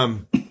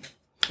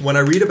 When I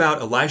read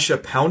about Elisha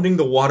pounding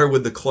the water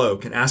with the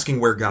cloak and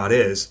asking where God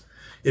is,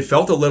 it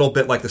felt a little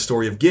bit like the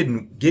story of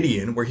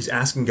Gideon, where he's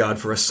asking God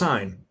for a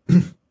sign.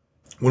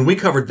 When we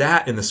covered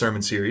that in the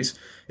sermon series,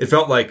 it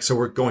felt like, so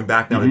we're going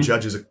back now to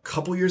Judges a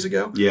couple years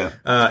ago. Yeah.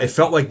 It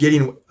felt like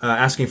Gideon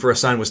asking for a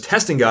sign was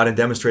testing God and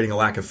demonstrating a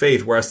lack of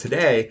faith, whereas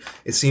today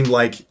it seemed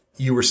like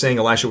you were saying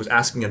Elisha was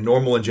asking a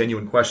normal and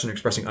genuine question,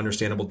 expressing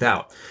understandable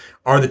doubt.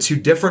 Are the two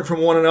different from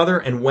one another?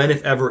 And when,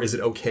 if ever, is it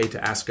okay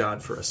to ask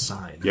God for a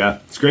sign? Yeah,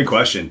 it's a great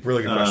question.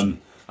 Really good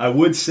question. I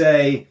would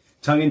say,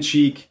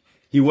 tongue-in-cheek,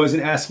 he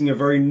wasn't asking a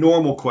very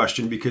normal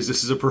question because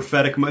this is a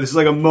prophetic, this is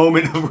like a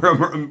moment of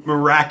a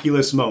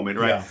miraculous moment,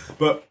 right? Yeah.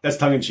 But that's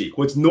tongue-in-cheek.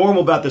 What's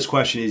normal about this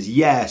question is,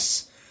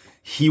 yes,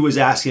 he was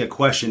asking a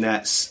question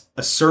that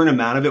a certain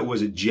amount of it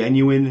was a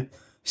genuine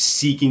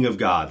seeking of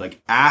God,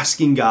 like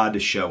asking God to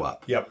show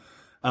up. Yep.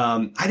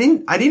 I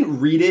didn't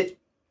read it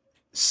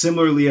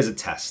similarly as a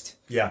test.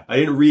 Yeah. I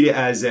didn't read it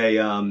as a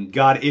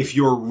God, if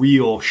you're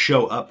real,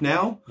 show up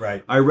now.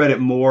 Right. I read it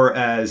more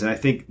as, and I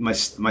think my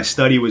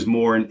study was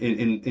more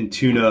in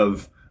tune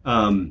of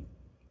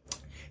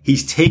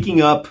he's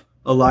taking up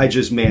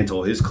Elijah's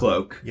mantle, his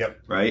cloak.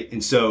 Yep. Right,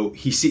 and so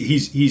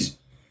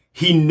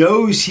he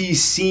knows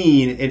he's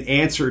seen an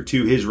answer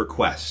to his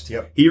request.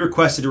 Yep. He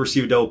requested to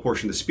receive a double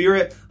portion of the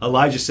Spirit.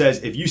 Elijah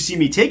says, if you see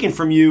me taken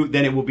from you,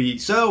 then it will be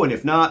so, and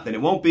if not, then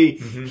it won't be.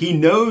 Mm-hmm. He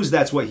knows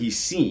that's what he's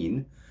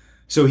seen.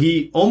 So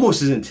he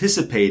almost is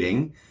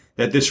anticipating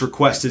that this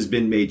request has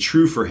been made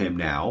true for him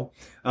now.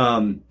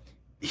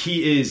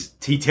 He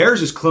tears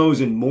his clothes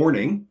in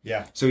mourning.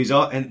 Yeah. So he's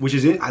all, and which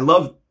is, I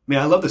love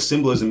the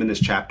symbolism in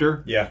this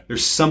chapter. Yeah.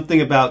 There's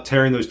something about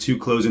tearing those two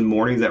clothes in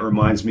mourning that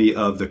reminds me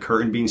of the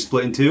curtain being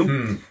split in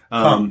two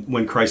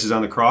when Christ is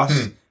on the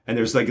cross. And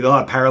there's like a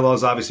lot of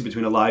parallels, obviously,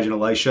 between Elijah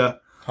and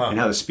Elisha and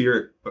how the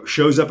Spirit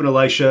shows up in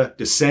Elisha,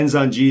 descends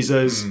on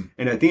Jesus.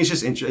 And I think it's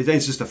just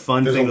it's just a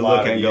fun thing to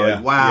look at and go,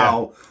 like,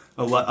 wow,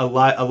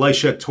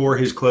 Elisha tore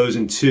his clothes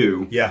in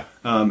two. Yeah.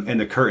 And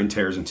the curtain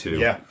tears in two.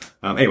 Yeah.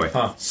 Anyway,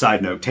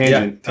 side note,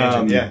 tangent. Yeah,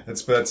 tangent.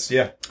 That's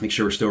Make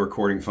sure we're still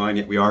recording fine.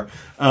 Yeah, we are.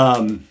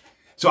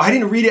 So I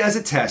didn't read it as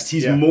a test.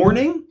 He's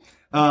mourning.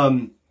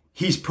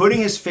 He's putting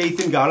his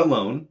faith in God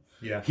alone.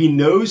 Yeah. He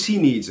knows he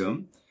needs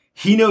him.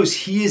 He knows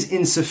he is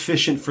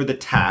insufficient for the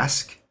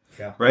task.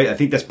 Yeah. Right. I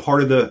think that's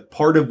part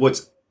of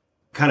what's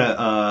kind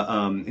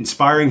of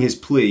inspiring his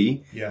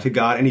plea to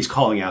God, and he's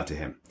calling out to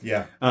him.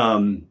 Yeah.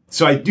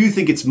 So I do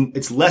think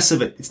it's less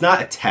of it's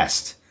not a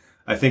test.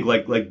 I think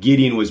like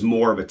Gideon was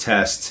more of a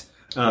test.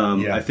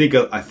 I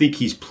think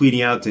he's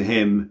pleading out to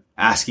him,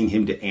 asking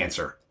him to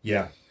answer.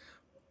 Yeah.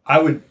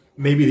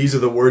 Maybe these are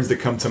the words that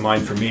come to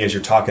mind for me as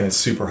you're talking. It's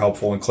super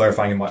helpful in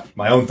clarifying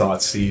my own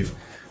thoughts, Steve.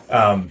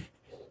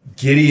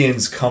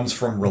 Gideon's comes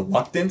from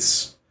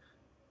reluctance,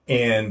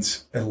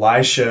 and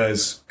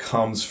Elisha's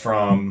comes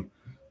from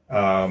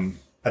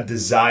a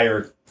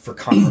desire for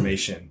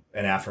confirmation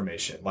and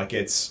affirmation. Like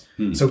it's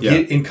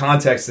in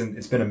context, and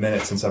it's been a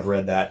minute since I've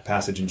read that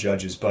passage in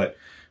Judges, but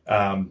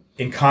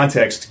in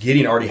context,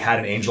 Gideon already had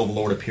an angel of the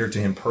Lord appear to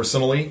him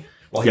personally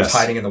while he was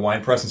hiding in the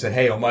winepress and said,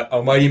 "Hey,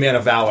 O mighty man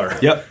of valor,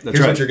 here's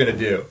what you're going to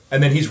do."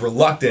 And then he's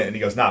reluctant and he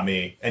goes, "Not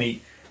me."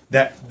 And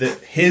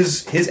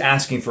his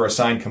asking for a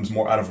sign comes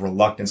more out of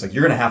reluctance. Like,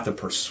 you're going to have to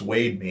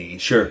persuade me.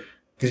 Sure.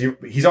 Because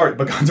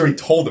God's already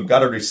told him.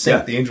 God already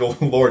sent the angel of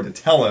the Lord to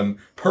tell him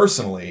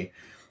personally.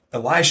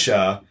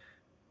 Elisha,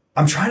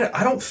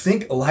 I don't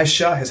think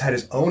Elisha has had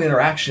his own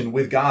interaction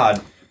with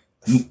God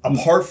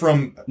apart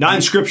from... Not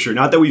in Scripture,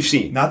 not that we've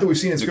seen. Not that we've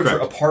seen in Scripture,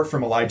 apart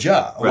from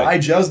Elijah. Right.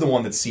 Elijah's the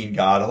one that's seen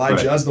God.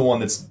 Elijah's the one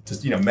that's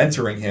just,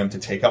 mentoring him to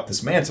take up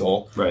this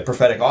mantle,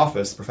 prophetic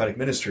office, prophetic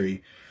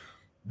ministry.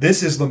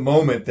 This is the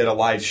moment that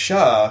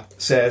Elisha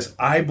says,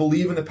 I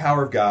believe in the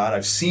power of God.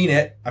 I've seen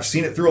it. I've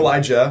seen it through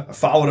Elijah. I've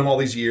followed him all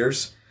these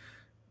years.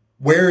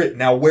 Where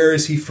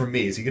is he for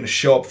me? Is he going to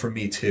show up for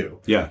me too?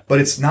 Yeah. But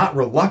it's not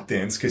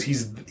reluctance because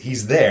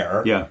he's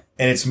there. Yeah.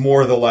 And it's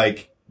more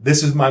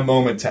this is my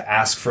moment to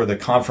ask for the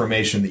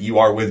confirmation that you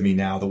are with me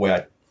now the way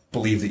I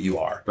believe that you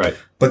are. Right.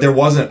 But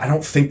I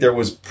don't think there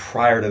was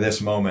prior to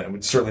this moment, it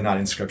was certainly not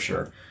in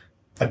Scripture,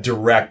 a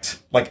direct,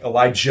 like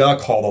Elijah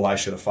called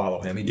Elisha to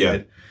follow him. He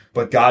did.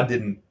 But God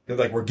didn't,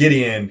 like where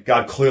Gideon,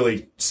 God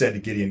clearly said to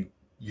Gideon,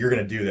 you're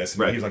going to do this.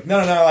 And he was like, no,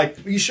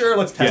 like, are you sure?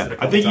 Let's test it a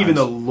couple I think times. Even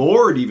the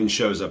Lord even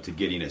shows up to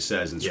Gideon, it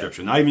says in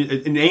Scripture. Not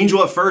even an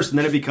angel at first, and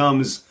then it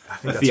becomes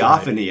a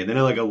theophany, and then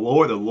like the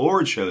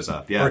Lord shows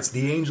up. Yeah. Or it's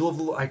the angel of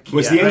the Lord.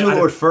 It's the angel of the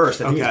Lord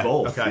first. I think it's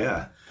both. Okay.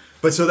 Yeah.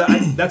 But so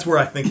that's where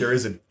I think there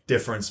is a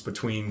difference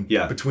between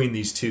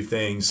these two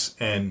things.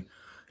 And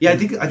I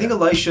think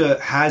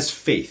Elisha has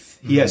faith.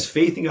 He has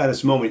faith in God at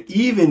this moment,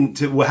 even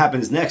to what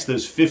happens next.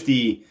 Those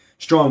 50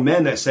 strong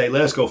men that say,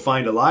 let us go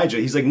find Elijah.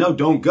 He's like, no,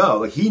 don't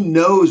go. Like, he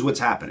knows what's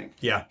happening.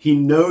 Yeah. He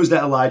knows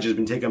that Elijah has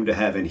been taken up to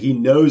heaven. He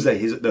knows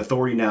that the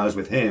authority now is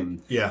with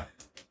him. Yeah.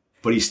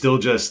 But I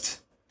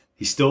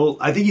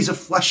think he's a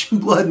flesh and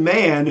blood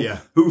man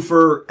who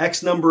for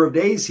X number of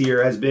days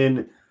here has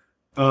been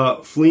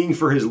fleeing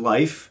for his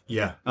life.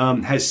 Yeah.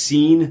 Has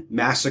seen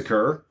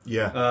massacre.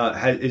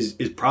 Yeah. Is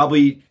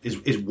probably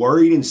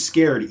worried and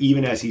scared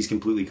even as he's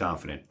completely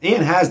confident.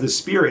 And has the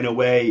Spirit in a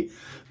way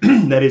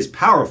that is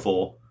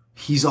powerful.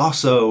 He's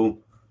also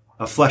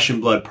a flesh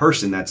and blood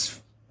person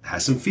has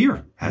some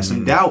fear, has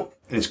some doubt,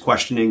 and is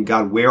questioning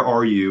God, where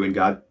are you? And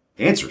God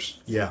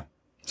answers. Yeah.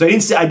 So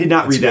I did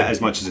not read that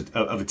as much as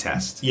of a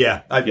test.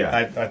 Yeah.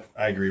 I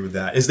agree with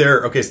that.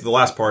 So the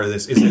last part of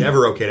this, is it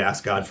ever okay to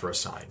ask God for a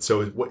sign?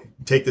 So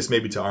take this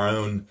maybe to our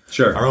own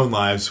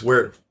lives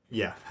was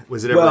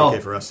it ever okay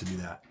for us to do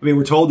that? I mean,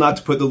 we're told not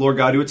to put the Lord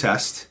God to a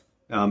test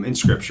in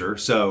Scripture.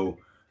 So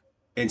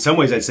in some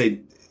ways I'd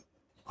say,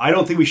 I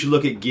don't think we should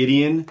look at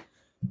Gideon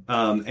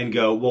and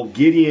go, well,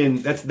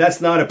 Gideon,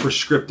 that's not a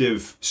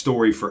prescriptive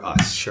story for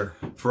us. Sure.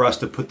 For us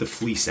to put the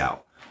fleece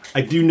out.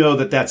 I do know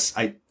that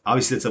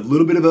obviously that's a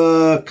little bit of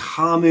a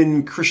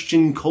common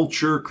Christian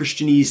culture,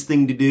 Christianese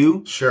thing to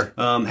do. Sure.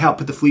 How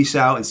put the fleece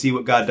out and see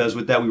what God does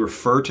with that. We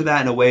refer to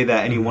that in a way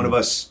that any one of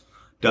us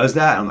does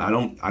that. I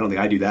don't think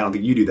I do that. I don't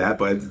think you do that,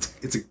 but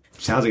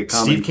sounds like a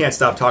common. Steve can't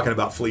stop talking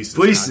about fleeces.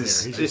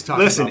 Fleeces. He's just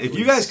talking Listen, about if fleece.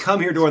 you guys come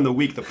here during the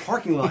week, the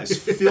parking lot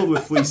is filled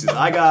with fleeces.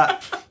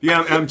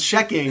 I'm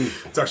checking.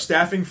 It's our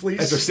staffing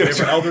fleece. That's our We have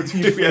our elder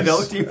team fleece. We have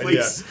elder team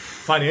fleece. Yeah.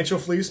 Financial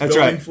fleece. That's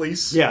building right.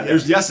 fleece. Yeah,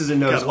 there's yeses and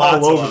nos Got all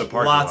lots over of- the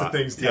parking lot. lots of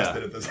things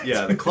tested at this.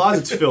 Yeah, the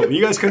closet's filled. When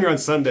you guys come here on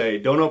Sunday,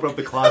 don't open up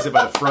the closet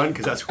by the front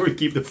because that's where we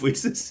keep the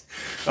fleeces.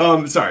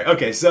 Sorry.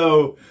 Okay,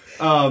 so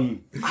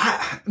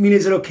I mean,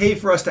 is it okay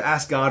for us to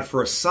ask God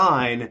for a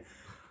sign?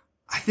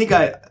 I think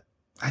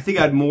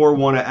I'd more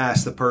want to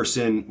ask the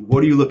person,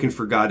 what are you looking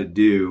for God to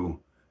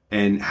do,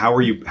 and how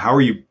are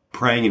you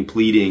praying and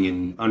pleading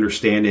and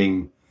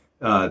understanding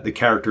the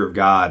character of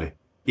God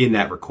in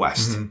that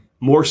request?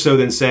 More so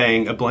than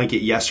saying a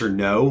blanket yes or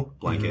no,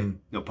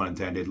 no pun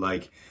intended,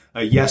 like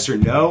a yes or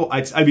no.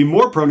 I'd be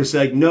more prone to say,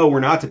 like, no,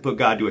 we're not to put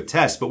God to a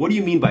test. But what do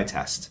you mean by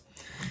test?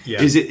 Yeah.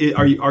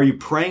 Are you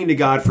praying to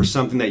God for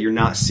something that you're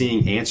not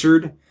seeing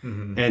answered,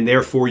 and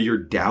therefore you're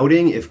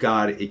doubting if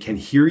God can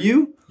hear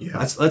you? Yeah.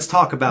 Let's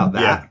talk about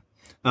that,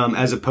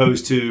 as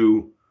opposed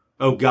to,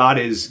 oh, God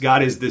is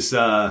this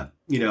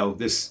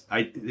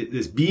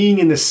this being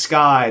in the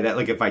sky that,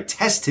 like, if I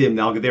test him,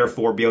 I'll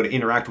therefore be able to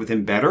interact with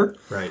him better.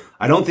 Right.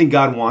 I don't think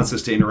God wants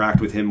us to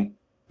interact with him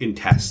in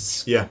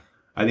tests. Yeah.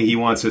 I think he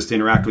wants us to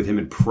interact with him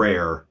in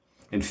prayer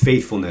and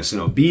faithfulness and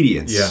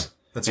obedience. Yeah.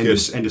 That's and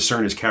good. And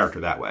discern his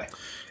character that way.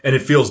 And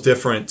it feels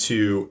different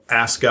to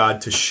ask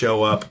God to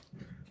show up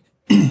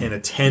and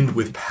attend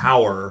with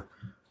power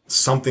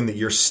something that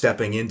you're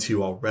stepping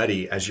into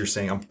already, as you're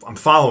saying, I'm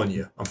following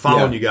you. I'm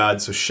following you, God.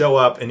 So show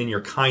up, and in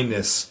your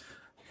kindness,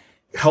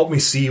 help me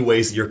see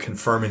ways that you're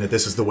confirming that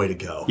this is the way to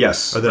go.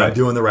 Yes. Or that I'm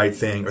doing the right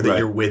thing, or that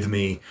you're with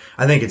me.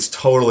 I think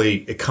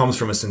it comes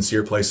from a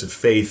sincere place of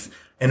faith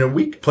and a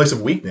weak place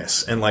of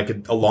weakness, and like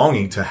a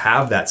longing to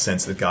have that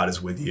sense that God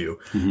is with you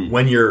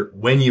when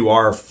you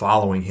are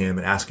following him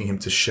and asking him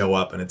to show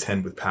up and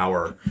attend with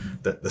power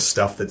the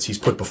stuff that he's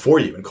put before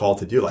you and called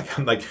to do. Like,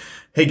 I'm like,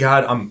 hey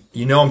God, I'm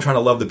trying to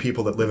love the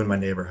people that live in my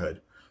neighborhood.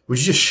 Would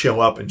you just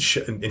show up and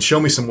show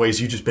me some ways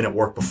you've just been at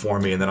work before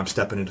me, and then I'm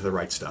stepping into the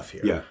right stuff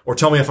here. Yeah. Or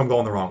tell me if I'm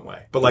going the wrong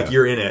way. But like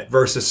you're in it,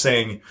 versus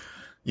saying,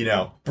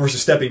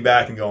 versus stepping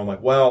back and going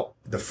like, well,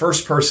 the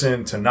first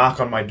person to knock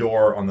on my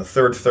door on the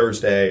third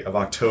Thursday of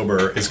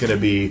October is going to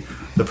be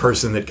the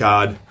person that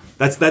God.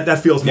 That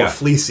feels more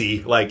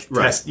fleecy, like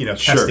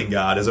testing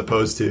God, as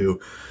opposed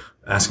to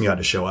asking God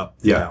to show up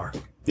in power.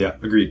 Yeah,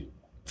 agreed.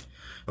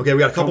 Okay, we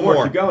got a couple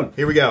more. Keep going.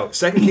 Here we go.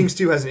 2 Kings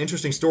 2 has an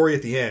interesting story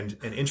at the end,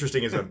 and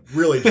interesting is a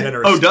really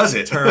generous does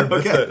it? term.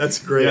 Okay. That's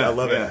great. Yeah, I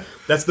love yeah. it.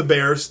 That's the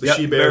bears, the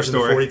she bear bears in the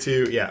story.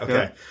 42. Yeah,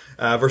 okay.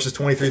 Verses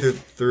 23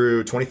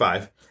 through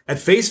 25. At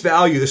face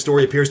value, the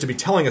story appears to be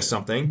telling us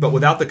something, but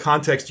without the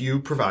context you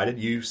provided,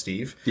 you,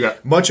 Steve,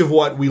 much of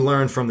what we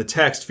learned from the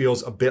text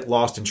feels a bit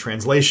lost in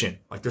translation.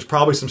 Like there's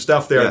probably some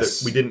stuff there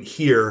that we didn't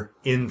hear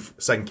in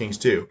 2 Kings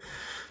 2.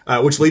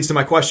 Which leads to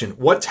my question.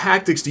 What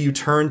tactics do you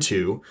turn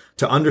to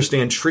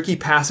understand tricky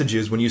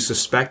passages when you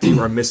suspect you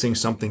are missing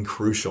something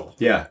crucial?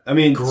 Yeah, I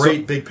mean,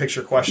 Great big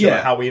picture question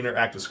about how we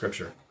interact with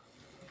Scripture.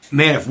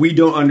 Man, if we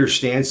don't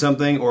understand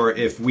something, or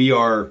if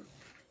we're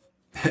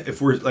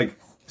like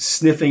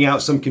sniffing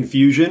out some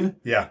confusion,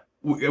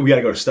 we got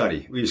to go to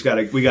study. We got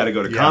to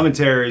go to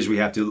commentaries. We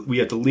have to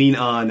lean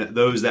on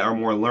those that are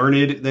more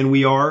learned than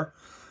we are.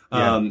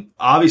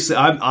 Obviously,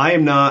 I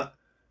am not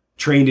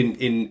trained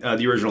in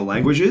the original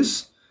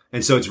languages.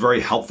 And so it's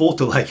very helpful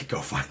to like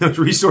go find those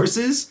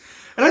resources.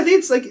 And I think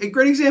it's like a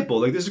great example.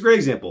 Like this is a great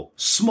example.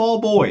 Small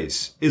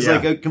boys is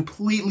like a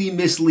completely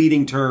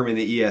misleading term in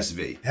the ESV.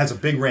 It has a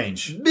big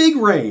range. Big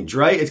range,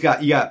 right?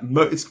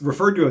 It's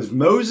referred to as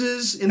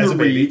Moses in the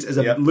reeds as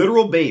a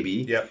literal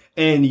baby. Yep.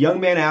 And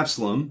young man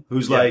Absalom,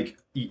 who's like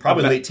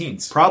probably late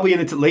teens. Probably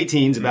in the late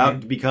teens,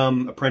 about to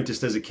become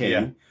apprenticed as a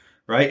king.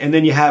 Right? And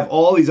then you have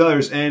all these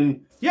others,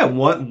 and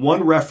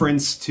one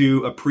reference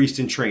to a priest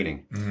in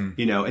training,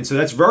 and so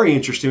that's very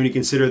interesting when you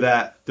consider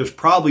that there's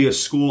probably a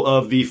school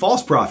of the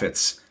false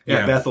prophets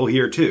at Bethel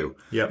here too.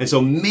 Yep. And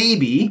so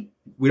maybe,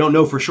 we don't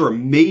know for sure,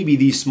 maybe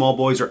these small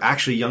boys are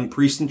actually young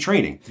priests in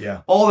training.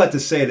 Yeah. All that to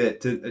say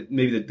that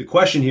maybe the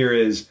question here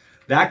is,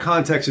 that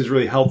context is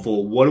really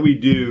helpful. What do we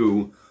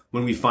do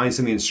when we find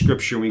something in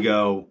Scripture and we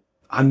go,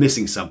 I'm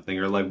missing something,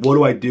 or like, what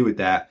do I do with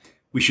that?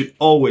 We should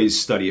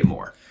always study it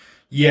more.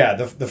 Yeah,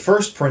 the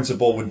first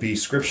principle would be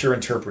Scripture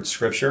interprets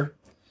Scripture.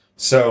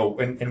 So,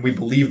 and we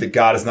believe that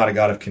God is not a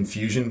God of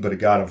confusion, but a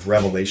God of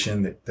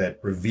revelation that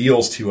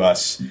reveals to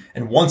us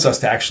and wants us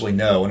to actually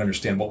know and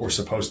understand what we're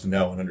supposed to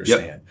know and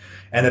understand. Yep.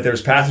 And that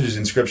there's passages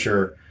in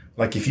Scripture,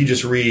 like if you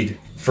just read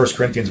 1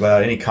 Corinthians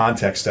without any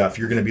context stuff,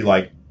 you're going to be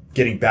like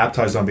getting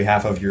baptized on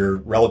behalf of your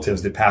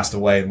relatives that passed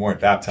away and weren't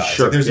baptized.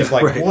 Sure. So there's just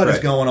like, what is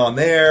going on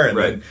there? And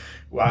then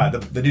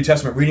the New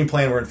Testament reading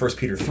plan, we're in 1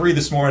 Peter 3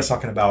 this morning. It's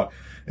talking about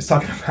It's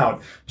talking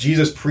about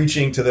Jesus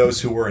preaching to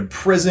those who were in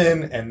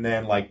prison, and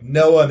then like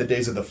Noah in the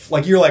days of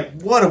you're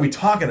like, what are we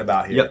talking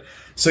about here? Yep.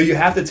 So you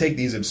have to take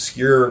these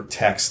obscure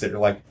texts that are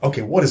like,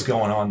 okay, what is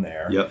going on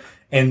there? Yep.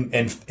 And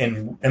I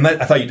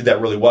thought you did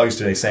that really well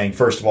yesterday, saying,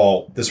 first of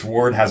all, this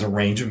word has a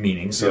range of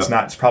meanings. So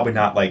it's probably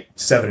not like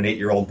 7 and 8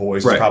 year old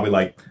boys. Right. It's probably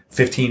like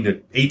 15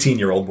 to 18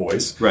 year old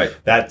boys. Right.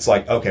 That's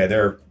like, okay,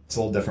 it's a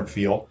little different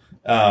feel.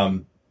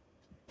 The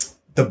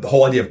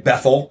whole idea of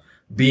Bethel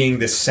being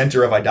the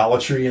center of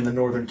idolatry in the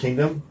Northern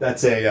Kingdom,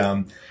 that's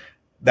a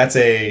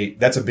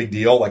big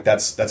deal. Like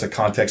that's a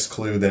context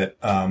clue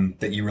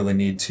that you really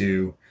need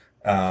to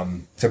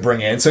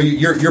bring in. So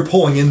you're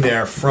pulling in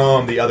there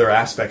from the other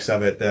aspects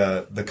of it,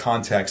 the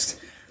context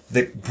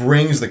that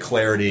brings the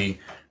clarity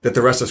that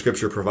the rest of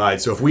Scripture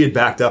provides. So if we had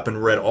backed up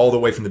and read all the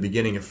way from the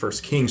beginning of 1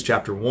 Kings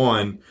chapter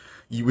 1,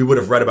 we would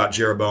have read about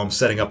Jeroboam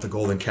setting up the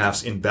golden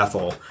calves in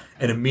Bethel.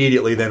 And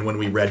immediately then when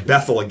we read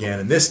Bethel again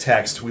in this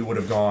text, we would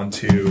have gone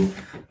to,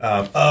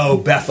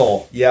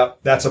 Bethel. Yep,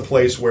 that's a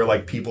place where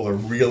like people are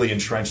really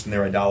entrenched in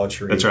their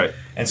idolatry. That's right.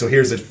 And so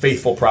here's a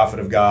faithful prophet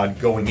of God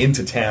going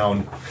into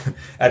town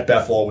at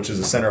Bethel, which is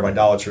a center of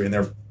idolatry.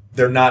 And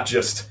they're not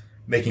just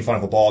making fun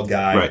of a bald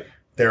guy. Right.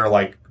 They're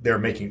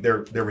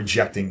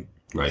rejecting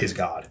his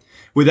God.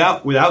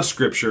 Without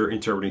Scripture,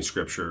 interpreting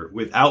Scripture,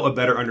 without a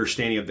better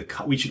understanding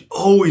of we should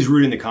always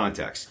root in the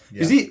context.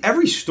 Because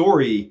every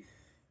story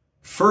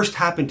first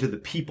happened to the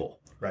people.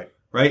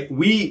 Right?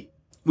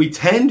 We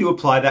tend to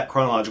apply that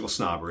chronological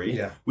snobbery.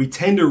 Yeah. We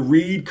tend to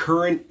read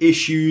current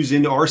issues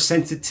and our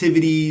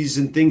sensitivities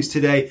and things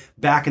today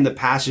back in the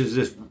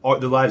passages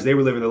of the lives they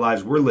were living, the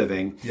lives we're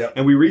living. Yep.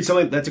 And we read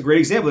something that's a great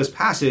example of this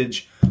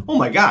passage. Oh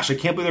my gosh, I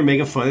can't believe they're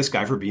making fun of this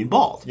guy for being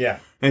bald. Yeah.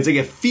 And it's like,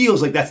 it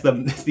feels like that's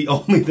the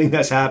only thing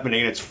that's happening,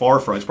 and it's far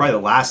from. It's probably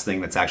the last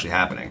thing that's actually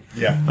happening.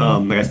 Yeah.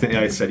 Like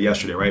I said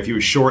yesterday, right? If he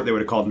was short, they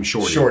would have called him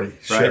Shorty. Shorty,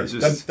 right? sure. It's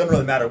just, doesn't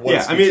really matter what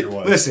his feature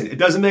was. Listen, it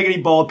doesn't make any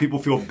bald people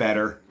feel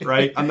better,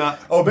 right? I'm not.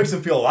 Oh, it makes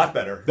him feel a lot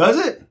better. Does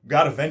it?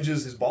 God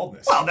avenges his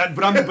baldness. Well,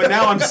 but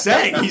now I'm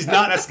saying he's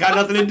not. That's got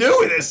nothing to do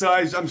with it. So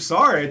I'm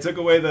sorry. I took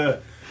away the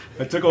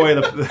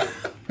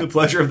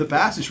pleasure of the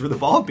passage for the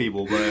bald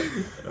people.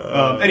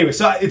 But anyway,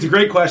 so it's a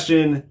great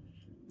question.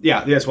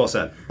 Yeah, that's well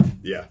said.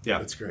 Yeah,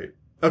 that's great.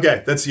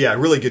 Okay, that's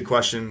really good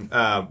question.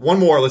 One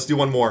more. Let's do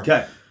one more.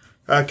 Okay.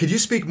 Could you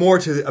speak more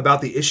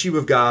about the issue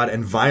of God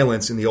and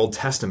violence in the Old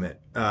Testament?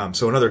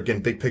 So another, again,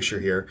 big picture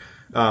here.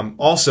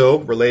 Also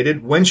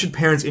related, when should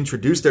parents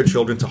introduce their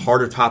children to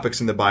harder topics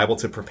in the Bible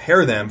to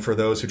prepare them for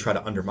those who try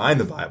to undermine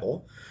the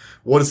Bible?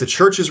 What is the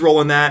church's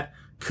role in that?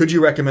 Could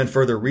you recommend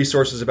further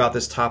resources about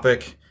this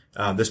topic?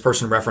 This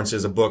person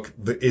references a book,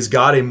 Is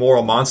God a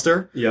Moral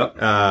Monster? Yep.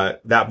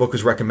 That book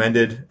was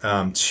recommended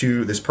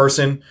to this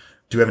person.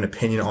 Do you have an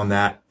opinion on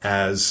that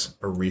as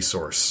a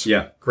resource?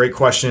 Yeah. Great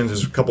questions.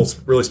 There's a couple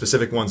really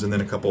specific ones and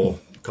then a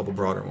couple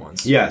broader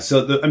ones. Yeah.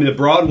 So the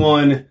broad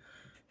one,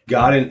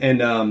 God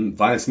and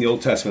violence in the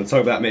Old Testament. Let's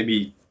talk about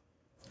maybe.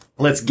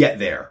 Let's get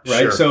there,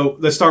 right? Sure. So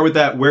let's start with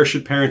that. Where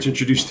should parents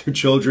introduce their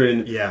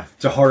children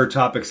to harder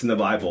topics in the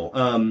Bible?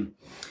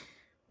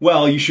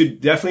 Well, you should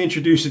definitely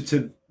introduce it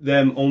to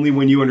them only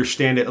when you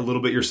understand it a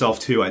little bit yourself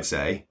too, I'd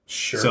say.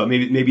 Sure. So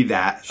maybe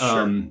that. Sure.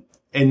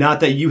 And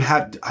not that you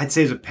have, I'd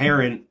say as a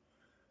parent,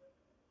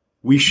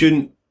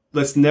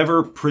 let's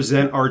never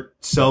present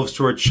ourselves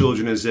to our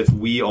children as if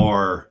we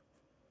are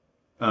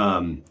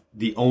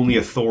the only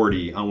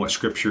authority on what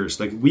Scripture is.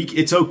 Like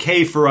it's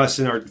okay for us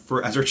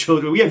as our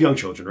children. We have young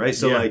children, right?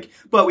 So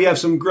but we have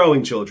some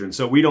growing children,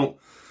 so we don't.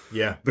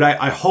 Yeah. But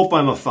I hope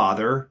I'm a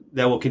father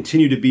that will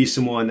continue to be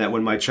someone that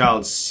when my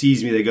child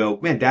sees me, they go,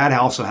 man, Dad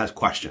also has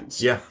questions.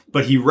 Yeah.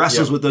 But he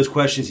wrestles with those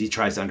questions. He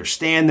tries to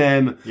understand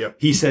them. Yep.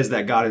 He says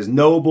that God is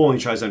knowable and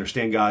he tries to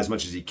understand God as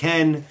much as he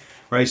can.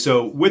 Right.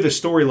 So with a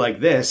story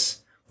like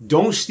this,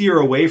 don't steer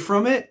away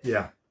from it.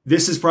 Yeah.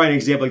 This is probably an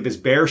example, like this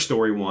bear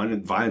story one,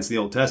 and violence in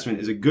the Old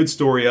Testament is a good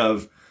story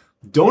of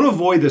don't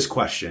avoid this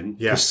question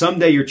because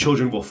someday your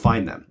children will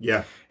find them.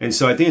 Yeah. And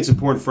so I think it's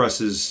important for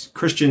us as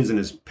Christians and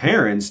as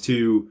parents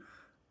to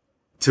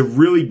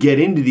really get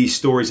into these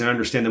stories and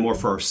understand them more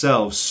for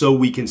ourselves so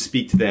we can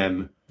speak to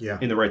them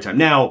in the right time.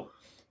 Now,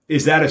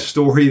 is that a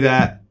story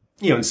that,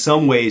 in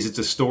some ways it's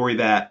a story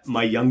that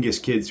my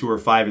youngest kids who are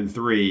 5 and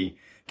 3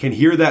 can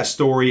hear that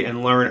story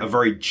and learn a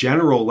very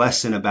general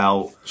lesson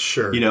about,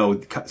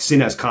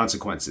 sin has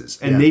consequences.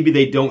 And maybe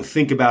they don't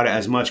think about it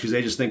as much because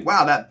they just think,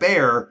 wow, that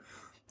bear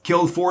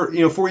killed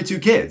 42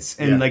 kids.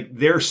 And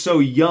they're so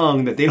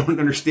young that they don't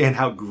understand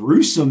how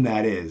gruesome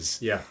that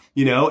is. Yeah.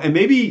 And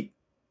maybe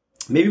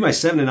my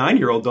 7 and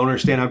 9-year-old don't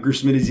understand how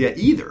gruesome it is yet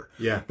either.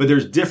 Yeah. But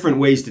there's different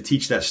ways to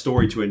teach that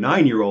story to a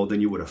 9-year-old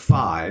than you would a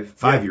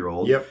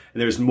 5-year-old. Yep.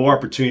 And there's more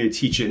opportunity to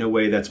teach it in a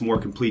way that's more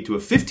complete to a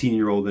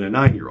 15-year-old than a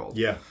 9-year-old.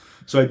 Yeah.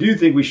 So I do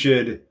think we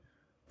should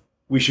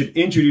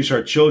introduce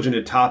our children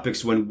to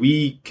topics when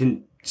we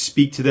can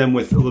speak to them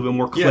with a little bit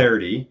more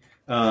clarity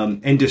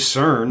and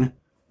discern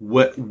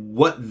what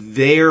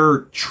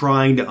they're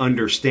trying to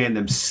understand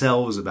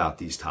themselves about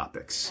these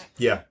topics.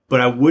 Yeah. But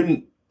I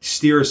wouldn't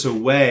steer us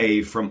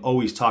away from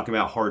always talking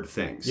about hard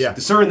things. Yeah.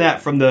 Discern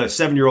that from the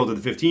 7-year-old to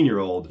the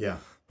 15-year-old. Yeah.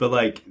 But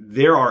like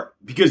there's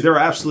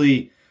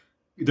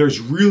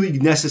really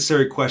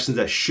necessary questions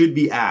that should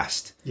be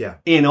asked. Yeah.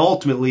 And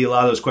ultimately, a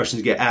lot of those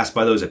questions get asked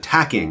by those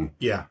attacking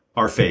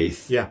our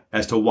faith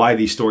as to why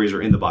these stories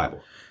are in the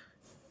Bible.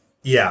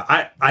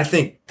 Yeah, I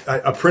think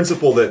a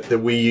principle that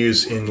we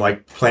use in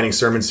like planning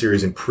sermon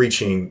series and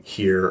preaching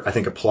here, I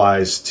think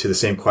applies to the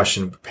same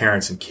question of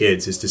parents and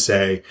kids, is to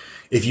say,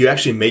 if you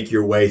actually make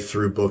your way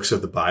through books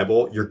of the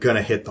Bible, you're going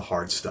to hit the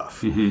hard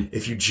stuff. Mm-hmm.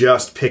 If you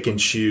just pick and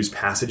choose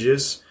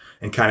passages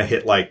and kind of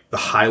hit like the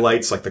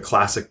highlights, like the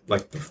classic,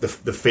 like the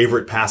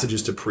favorite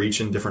passages to preach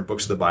in different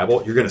books of the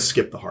Bible, you're going to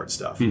skip the hard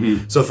stuff.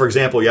 Mm-hmm. So for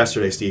example,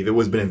 yesterday, Steve, it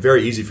was been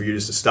very easy for you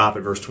just to stop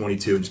at verse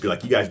 22 and just be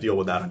like, you guys deal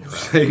with that on your own.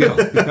 There you go.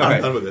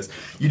 I'm done with this.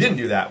 You didn't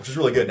do that, which is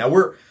really good. Now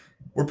we're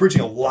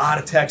preaching a lot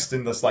of text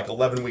in this like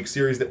 11-week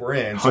series that we're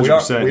in. So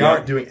we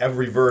aren't doing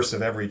every verse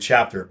of every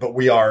chapter, but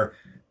we are,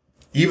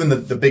 even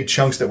the big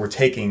chunks that we're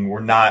taking, we're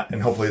not,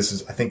 and hopefully I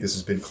think this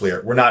has been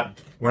clear, we're not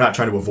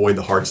trying to avoid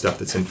the hard stuff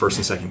that's in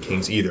 1st and 2nd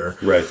Kings either.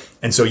 Right.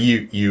 And so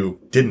you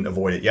didn't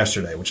avoid it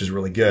yesterday, which is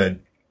really good.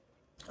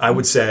 I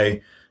would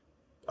say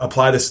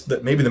apply this,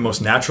 that maybe the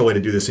most natural way to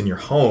do this in your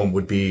home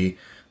would be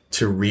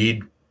to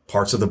read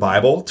parts of the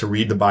Bible, to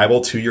read the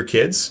Bible to your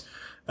kids,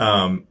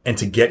 and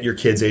to get your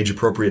kids age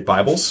appropriate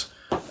Bibles.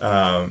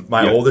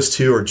 My oldest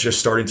two are just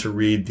starting to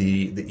read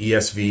the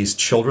ESV's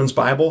children's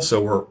Bible.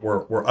 So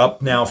we're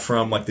up now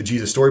from like the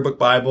Jesus Storybook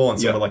Bible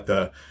and some of like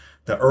the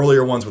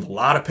earlier ones with a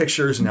lot of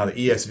pictures. And now the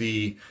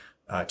ESV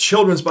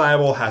children's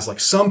Bible has like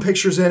some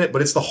pictures in it,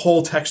 but it's the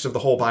whole text of the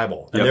whole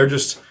Bible. And they're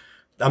just,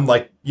 I'm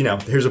like,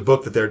 here's a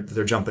book that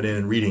they're jumping in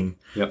and reading.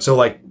 Yep. So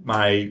like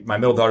my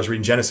middle daughter's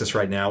reading Genesis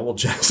right now. Well,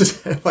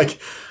 Genesis, like,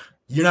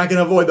 you're not going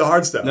to avoid the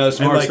hard stuff. No, there's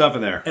some hard stuff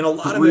in there. And a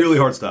lot of really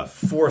hard stuff.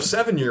 For a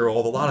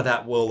 7-year-old, a lot of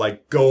that will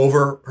like go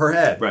over her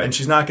head. Right. And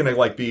she's not going to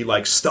like be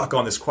like stuck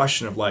on this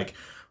question of like,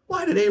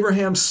 why did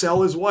Abraham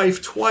sell his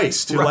wife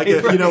twice to like he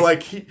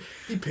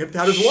pimped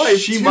out his wife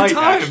she 2 might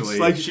times. Actually,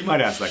 like she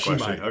might ask that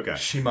question. Might, okay.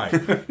 She might.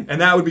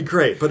 And that would be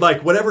great. But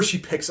like whatever she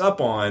picks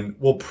up on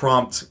will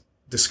prompt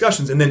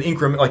discussions, and then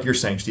like you're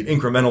saying, Steve,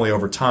 incrementally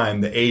over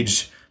time, the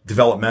age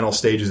developmental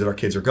stages that our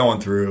kids are going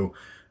through,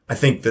 I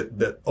think that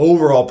the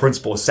overall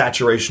principle is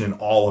saturation in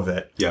all of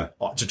it. Yeah.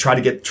 To try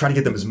to get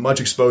them as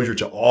much exposure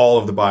to all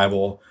of the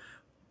Bible,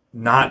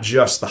 not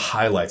just the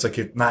highlights,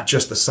 like not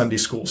just the Sunday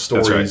school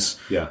stories.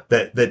 That's right.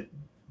 Yeah. That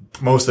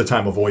most of the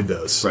time avoid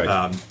those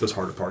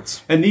harder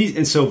parts.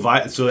 And so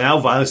now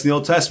violence in the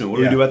Old Testament. What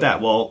do we do about that?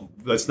 Well,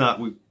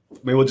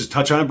 maybe we'll just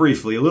touch on it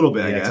briefly a little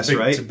bit, I guess,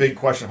 right? It's a big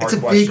question, It's a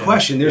big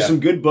question. There's some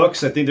good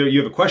books. I think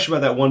you have a question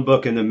about that one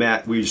book, and then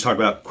Matt, we just talked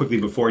about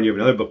quickly before, and you have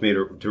another book made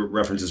to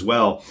reference as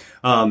well.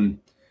 I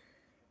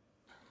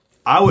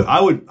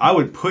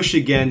would push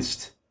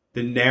against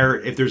the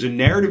narrative. If there's a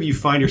narrative you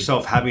find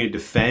yourself having to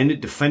defend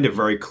it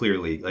very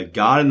clearly. Like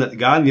God in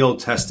the Old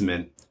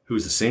Testament, who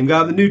is the same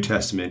God in the New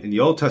Testament. In the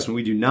Old Testament,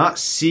 we do not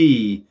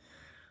see,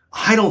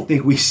 I don't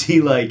think we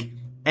see like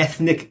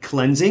ethnic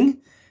cleansing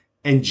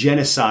and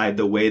genocide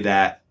the way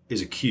that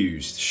is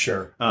accused.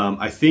 Sure.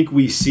 I think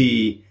we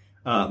see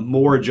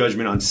more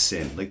judgment on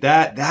sin. Like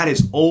that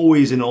is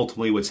always and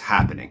ultimately what's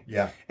happening.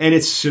 Yeah. And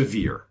it's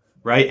severe,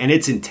 right? And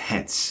it's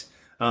intense.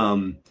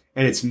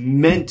 And it's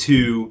meant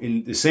to,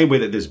 in the same way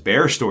that this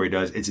bear story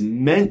does, it's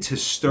meant to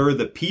stir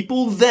the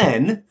people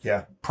then,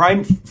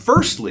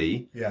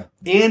 firstly,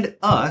 and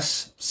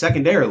us,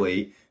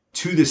 secondarily,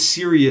 to the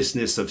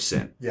seriousness of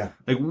sin. Yeah.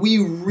 Like we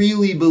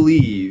really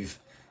believe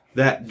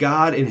that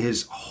God in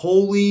his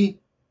holy,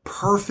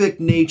 perfect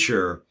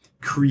nature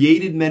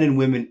created men and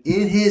women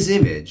in his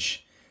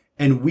image,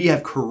 and we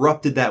have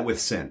corrupted that with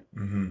sin.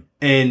 Mm-hmm.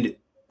 And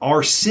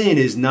our sin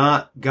is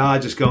not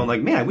God just going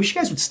like, man, I wish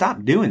you guys would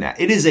stop doing that.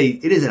 It is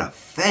an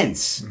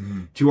offense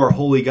to our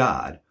holy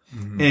God.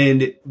 Mm-hmm.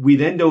 And we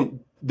then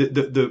don't,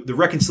 the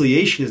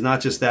reconciliation is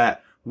not just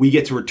that we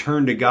get to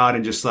return to God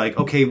and just like,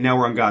 okay, now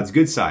we're on God's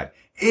good side.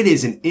 It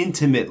is an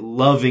intimate,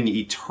 loving,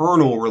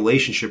 eternal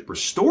relationship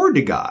restored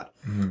to God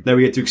that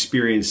we get to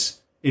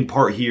experience in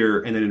part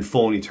here and then in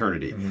full in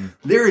eternity. Mm-hmm.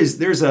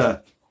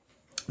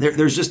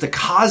 There's just a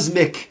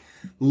cosmic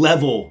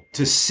level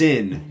to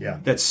sin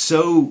that's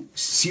so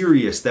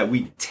serious that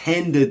we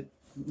tend to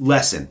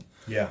lessen.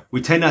 Yeah.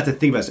 We tend not to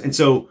think about it. And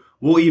so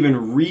we'll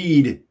even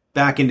read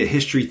back into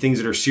history things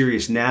that are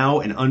serious now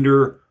and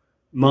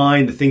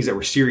undermine the things that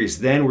were serious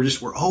then.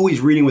 We're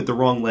always reading with the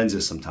wrong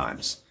lenses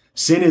sometimes.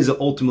 Sin is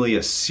ultimately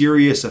a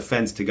serious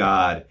offense to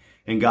God,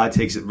 and God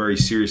takes it very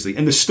seriously.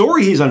 And the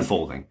story he's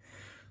unfolding,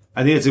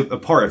 I think it's a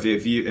part.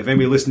 If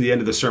anybody listened to the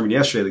end of the sermon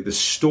yesterday, like the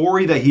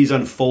story that he's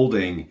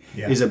unfolding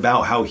is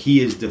about how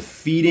he is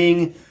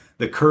defeating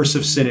the curse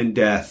of sin and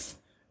death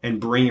and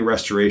bringing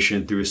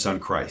restoration through his son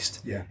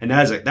Christ. Yeah. And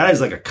that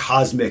is like a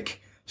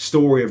cosmic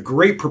story of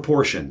great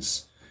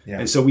proportions. Yeah.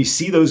 And so we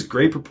see those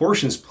great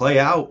proportions play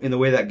out in the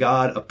way that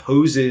God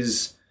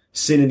opposes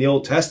sin in the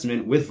Old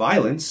Testament with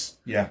violence.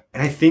 Yeah.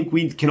 And I think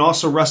we can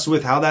also wrestle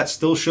with how that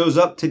still shows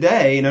up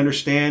today and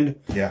understand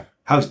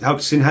how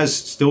sin has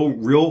still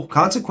real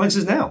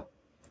consequences now.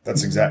 I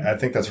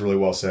think that's really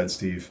well said,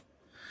 Steve.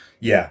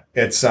 Yeah,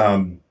 it's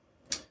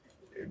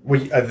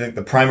I think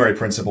the primary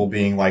principle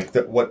being like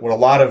what a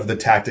lot of the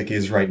tactic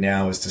is right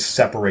now is to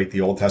separate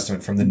the Old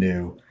Testament from the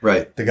New.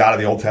 Right. The God of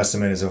the Old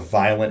Testament is a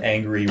violent,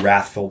 angry,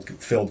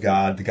 wrath-filled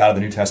God. The God of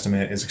the New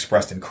Testament is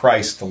expressed in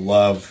Christ, the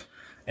love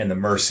and the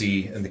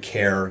mercy and the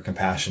care and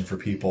compassion for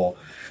people.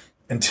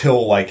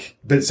 Until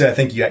but so I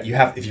think you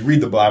have, if you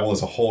read the Bible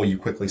as a whole, you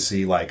quickly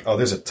see like, oh,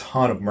 there's a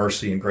ton of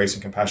mercy and grace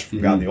and compassion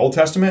from God in the Old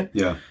Testament.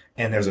 Yeah.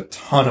 And there's a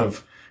ton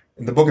of,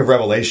 in the book of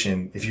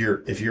Revelation, if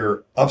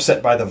you're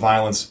upset by the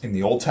violence in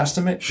the Old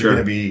Testament, sure, you're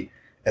going to be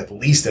at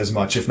least as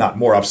much, if not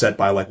more, upset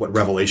by like what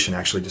Revelation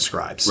actually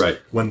describes. Right.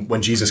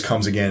 When Jesus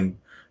comes again,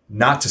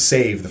 not to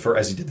save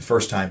as he did the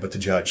first time, but to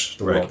judge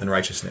the world in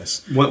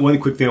righteousness. One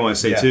quick thing I want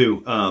to say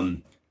too,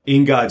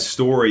 in God's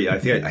story, I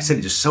think I said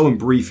it just so in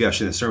brief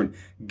yesterday in the sermon,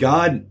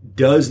 God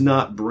does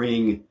not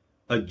bring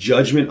a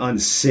judgment on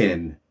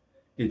sin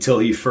until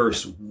he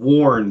first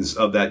warns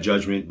of that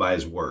judgment by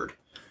his word.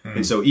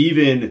 And so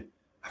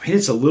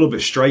it's a little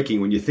bit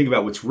striking when you think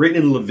about what's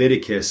written in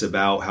Leviticus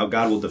about how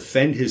God will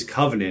defend his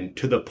covenant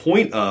to the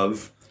point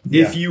of,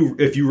 if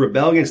you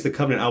rebel against the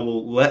covenant, I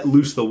will let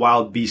loose the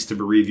wild beast to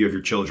bereave you of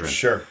your children.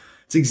 Sure.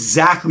 It's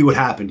exactly what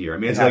happened here. I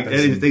mean,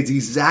 it's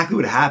exactly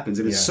what happens.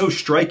 And it's so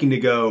striking to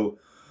go,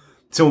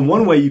 so in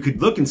one way you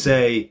could look and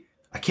say,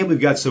 I can't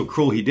believe God's so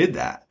cruel he did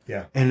that.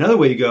 Yeah. And another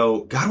way you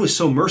go, God was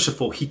so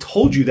merciful, he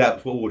told you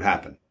that's what would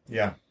happen.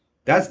 Yeah.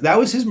 That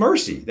was his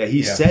mercy, that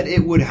he said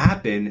it would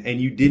happen and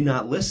you did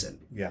not listen.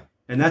 Yeah.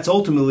 And that's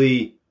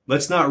ultimately,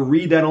 let's not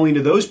read that only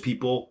to those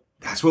people.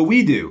 That's what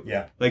we do.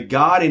 Yeah. Like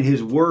God in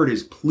his word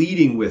is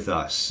pleading with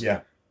us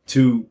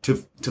to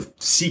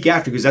seek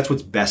after, because that's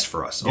what's best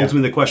for us. Yeah.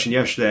 Ultimately, the question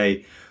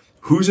yesterday,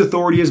 whose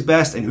authority is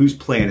best and whose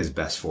plan is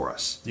best for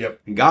us?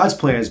 Yep. And God's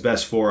plan is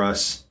best for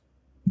us.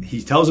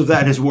 He tells us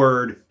that in his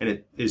word, and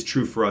it is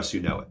true for us who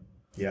know it.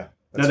 Yeah.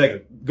 Now,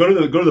 go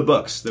to the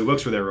books. The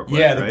books were there real quick.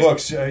 Yeah, the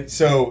books.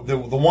 So the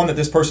one that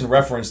this person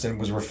referenced and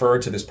was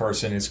referred to this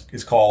person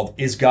is called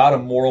 "Is God a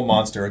Moral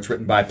Monster?" It's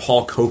written by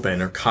Paul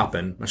Coppen, or Coppen.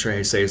 I'm not sure how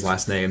you say his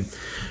last name.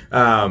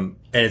 And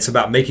it's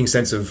about making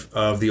sense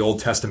of the Old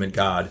Testament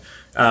God.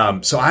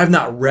 So I have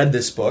not read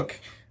this book.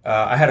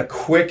 I had a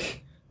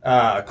quick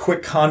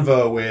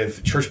convo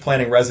with church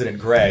planning resident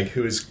Greg,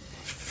 who is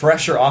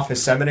fresher off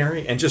his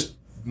seminary and just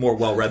more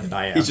well-read than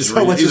I am. He's just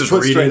let's just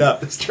put straight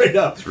up.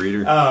 It's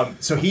reader.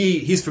 So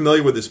he's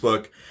familiar with this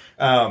book.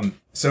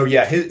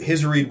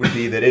 His read would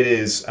be that it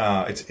is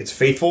it's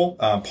faithful.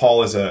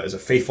 Paul is a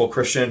faithful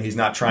Christian. He's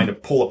not trying to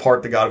pull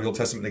apart the God of the Old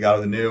Testament and the God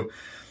of the New.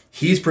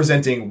 He's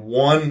presenting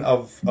one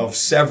of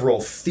several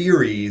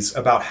theories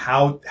about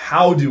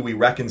how do we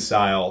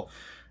reconcile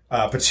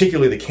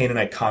particularly the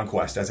Canaanite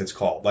conquest, as it's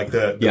called, like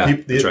the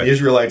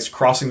Israelites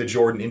crossing the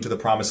Jordan into the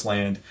Promised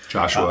Land,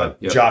 Joshua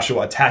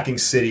attacking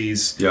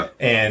cities,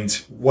 and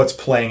what's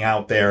playing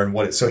out there,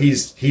 and so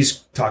he's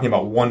talking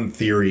about one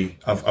theory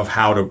of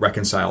how to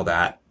reconcile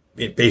that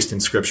based in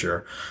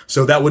Scripture.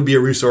 So that would be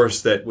a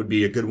resource that would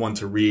be a good one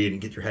to read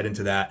and get your head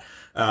into that.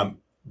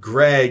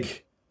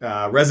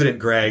 Resident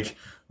Greg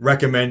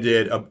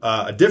recommended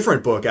a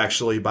different book,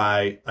 actually,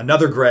 by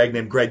another Greg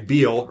named Greg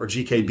Beale, or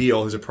G.K.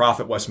 Beale, who's a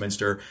prophet at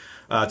Westminster.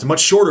 It's a much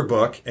shorter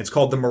book. It's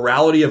called The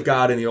Morality of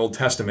God in the Old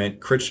Testament.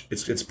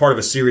 It's part of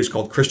a series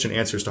called Christian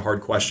Answers to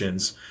Hard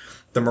Questions.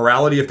 The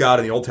Morality of God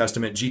in the Old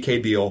Testament, G.K.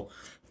 Beale.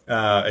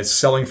 It's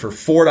selling for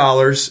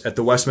 $4 at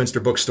the Westminster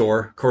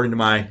Bookstore, according to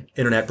my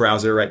internet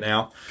browser right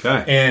now.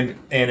 Okay. And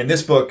in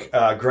this book,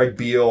 Greg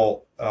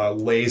Beale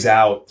lays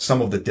out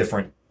some of the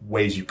different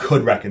ways you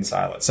could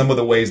reconcile it. Some of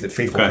the ways that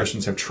faithful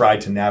Christians have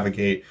tried to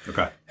navigate.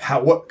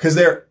 Because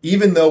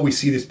even though we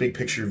see this big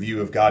picture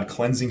view of God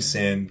cleansing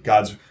sin,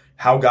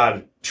 how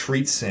God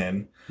treats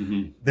sin,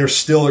 there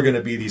still are going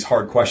to be these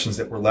hard questions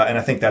that we're left. And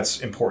I think that's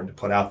important to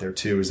put out there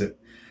too, is that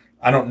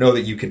I don't know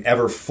that you can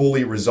ever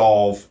fully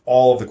resolve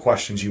all of the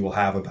questions you will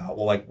have about,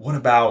 what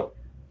about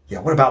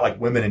like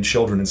women and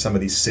children in some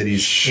of these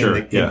cities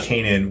in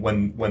Canaan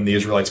when the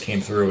Israelites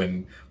came through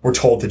and were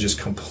told to just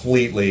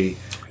completely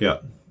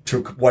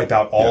to wipe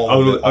out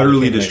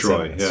utterly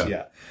destroy.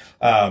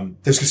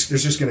 There's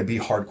just going to be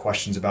hard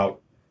questions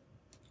about,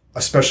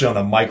 especially on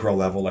the micro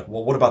level, like,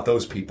 well, what about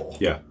those people?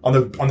 On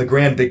the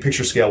grand big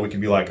picture scale, we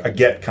can be like, I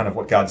get kind of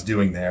what God's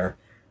doing there,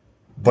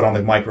 but on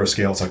the micro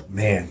scale, it's like,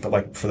 man, but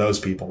like for those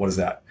people, what is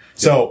that?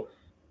 So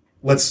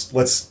let's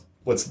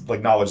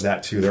acknowledge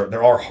that too.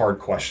 There are hard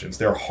questions.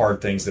 There are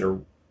hard things that are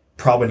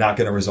probably not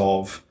going to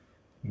resolve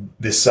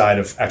this side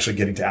of actually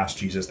getting to ask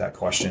Jesus that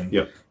question.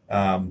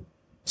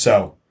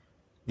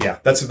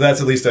 That's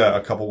at least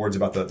a couple words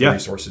about the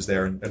resources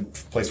there and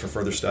place for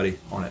further study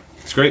on it.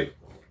 It's great.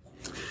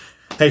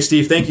 Hey,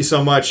 Steve, thank you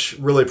so much.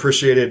 Really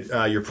appreciated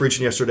your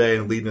preaching yesterday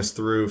and leading us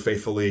through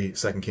faithfully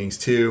 2 Kings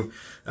 2.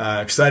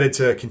 Excited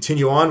to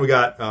continue on. We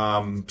got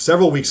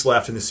several weeks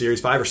left in the series,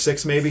 5 or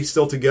 6 maybe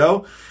still to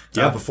go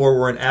before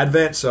we're in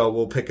Advent. So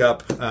we'll pick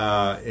up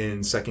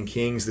in 2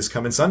 Kings this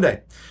coming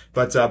Sunday.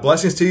 But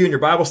blessings to you and your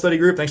Bible study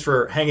group. Thanks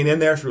for hanging in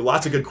there through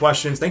lots of good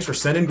questions. Thanks for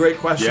sending great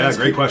questions. Yeah,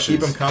 great questions.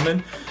 Keep them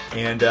coming.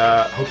 And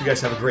hope you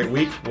guys have a great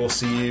week. We'll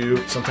see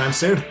you sometime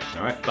soon.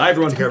 All right. Bye,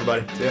 everyone. Take care,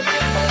 everybody. See ya.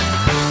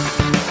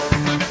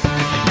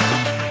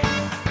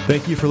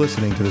 Thank you for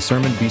listening to the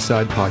Sermon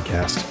B-Side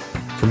Podcast.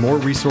 For more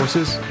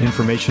resources,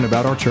 information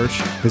about our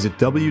church, visit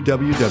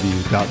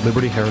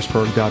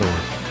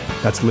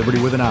www.libertyharrisburg.org. That's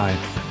Liberty with an I,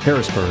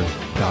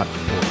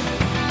 Harrisburg.org.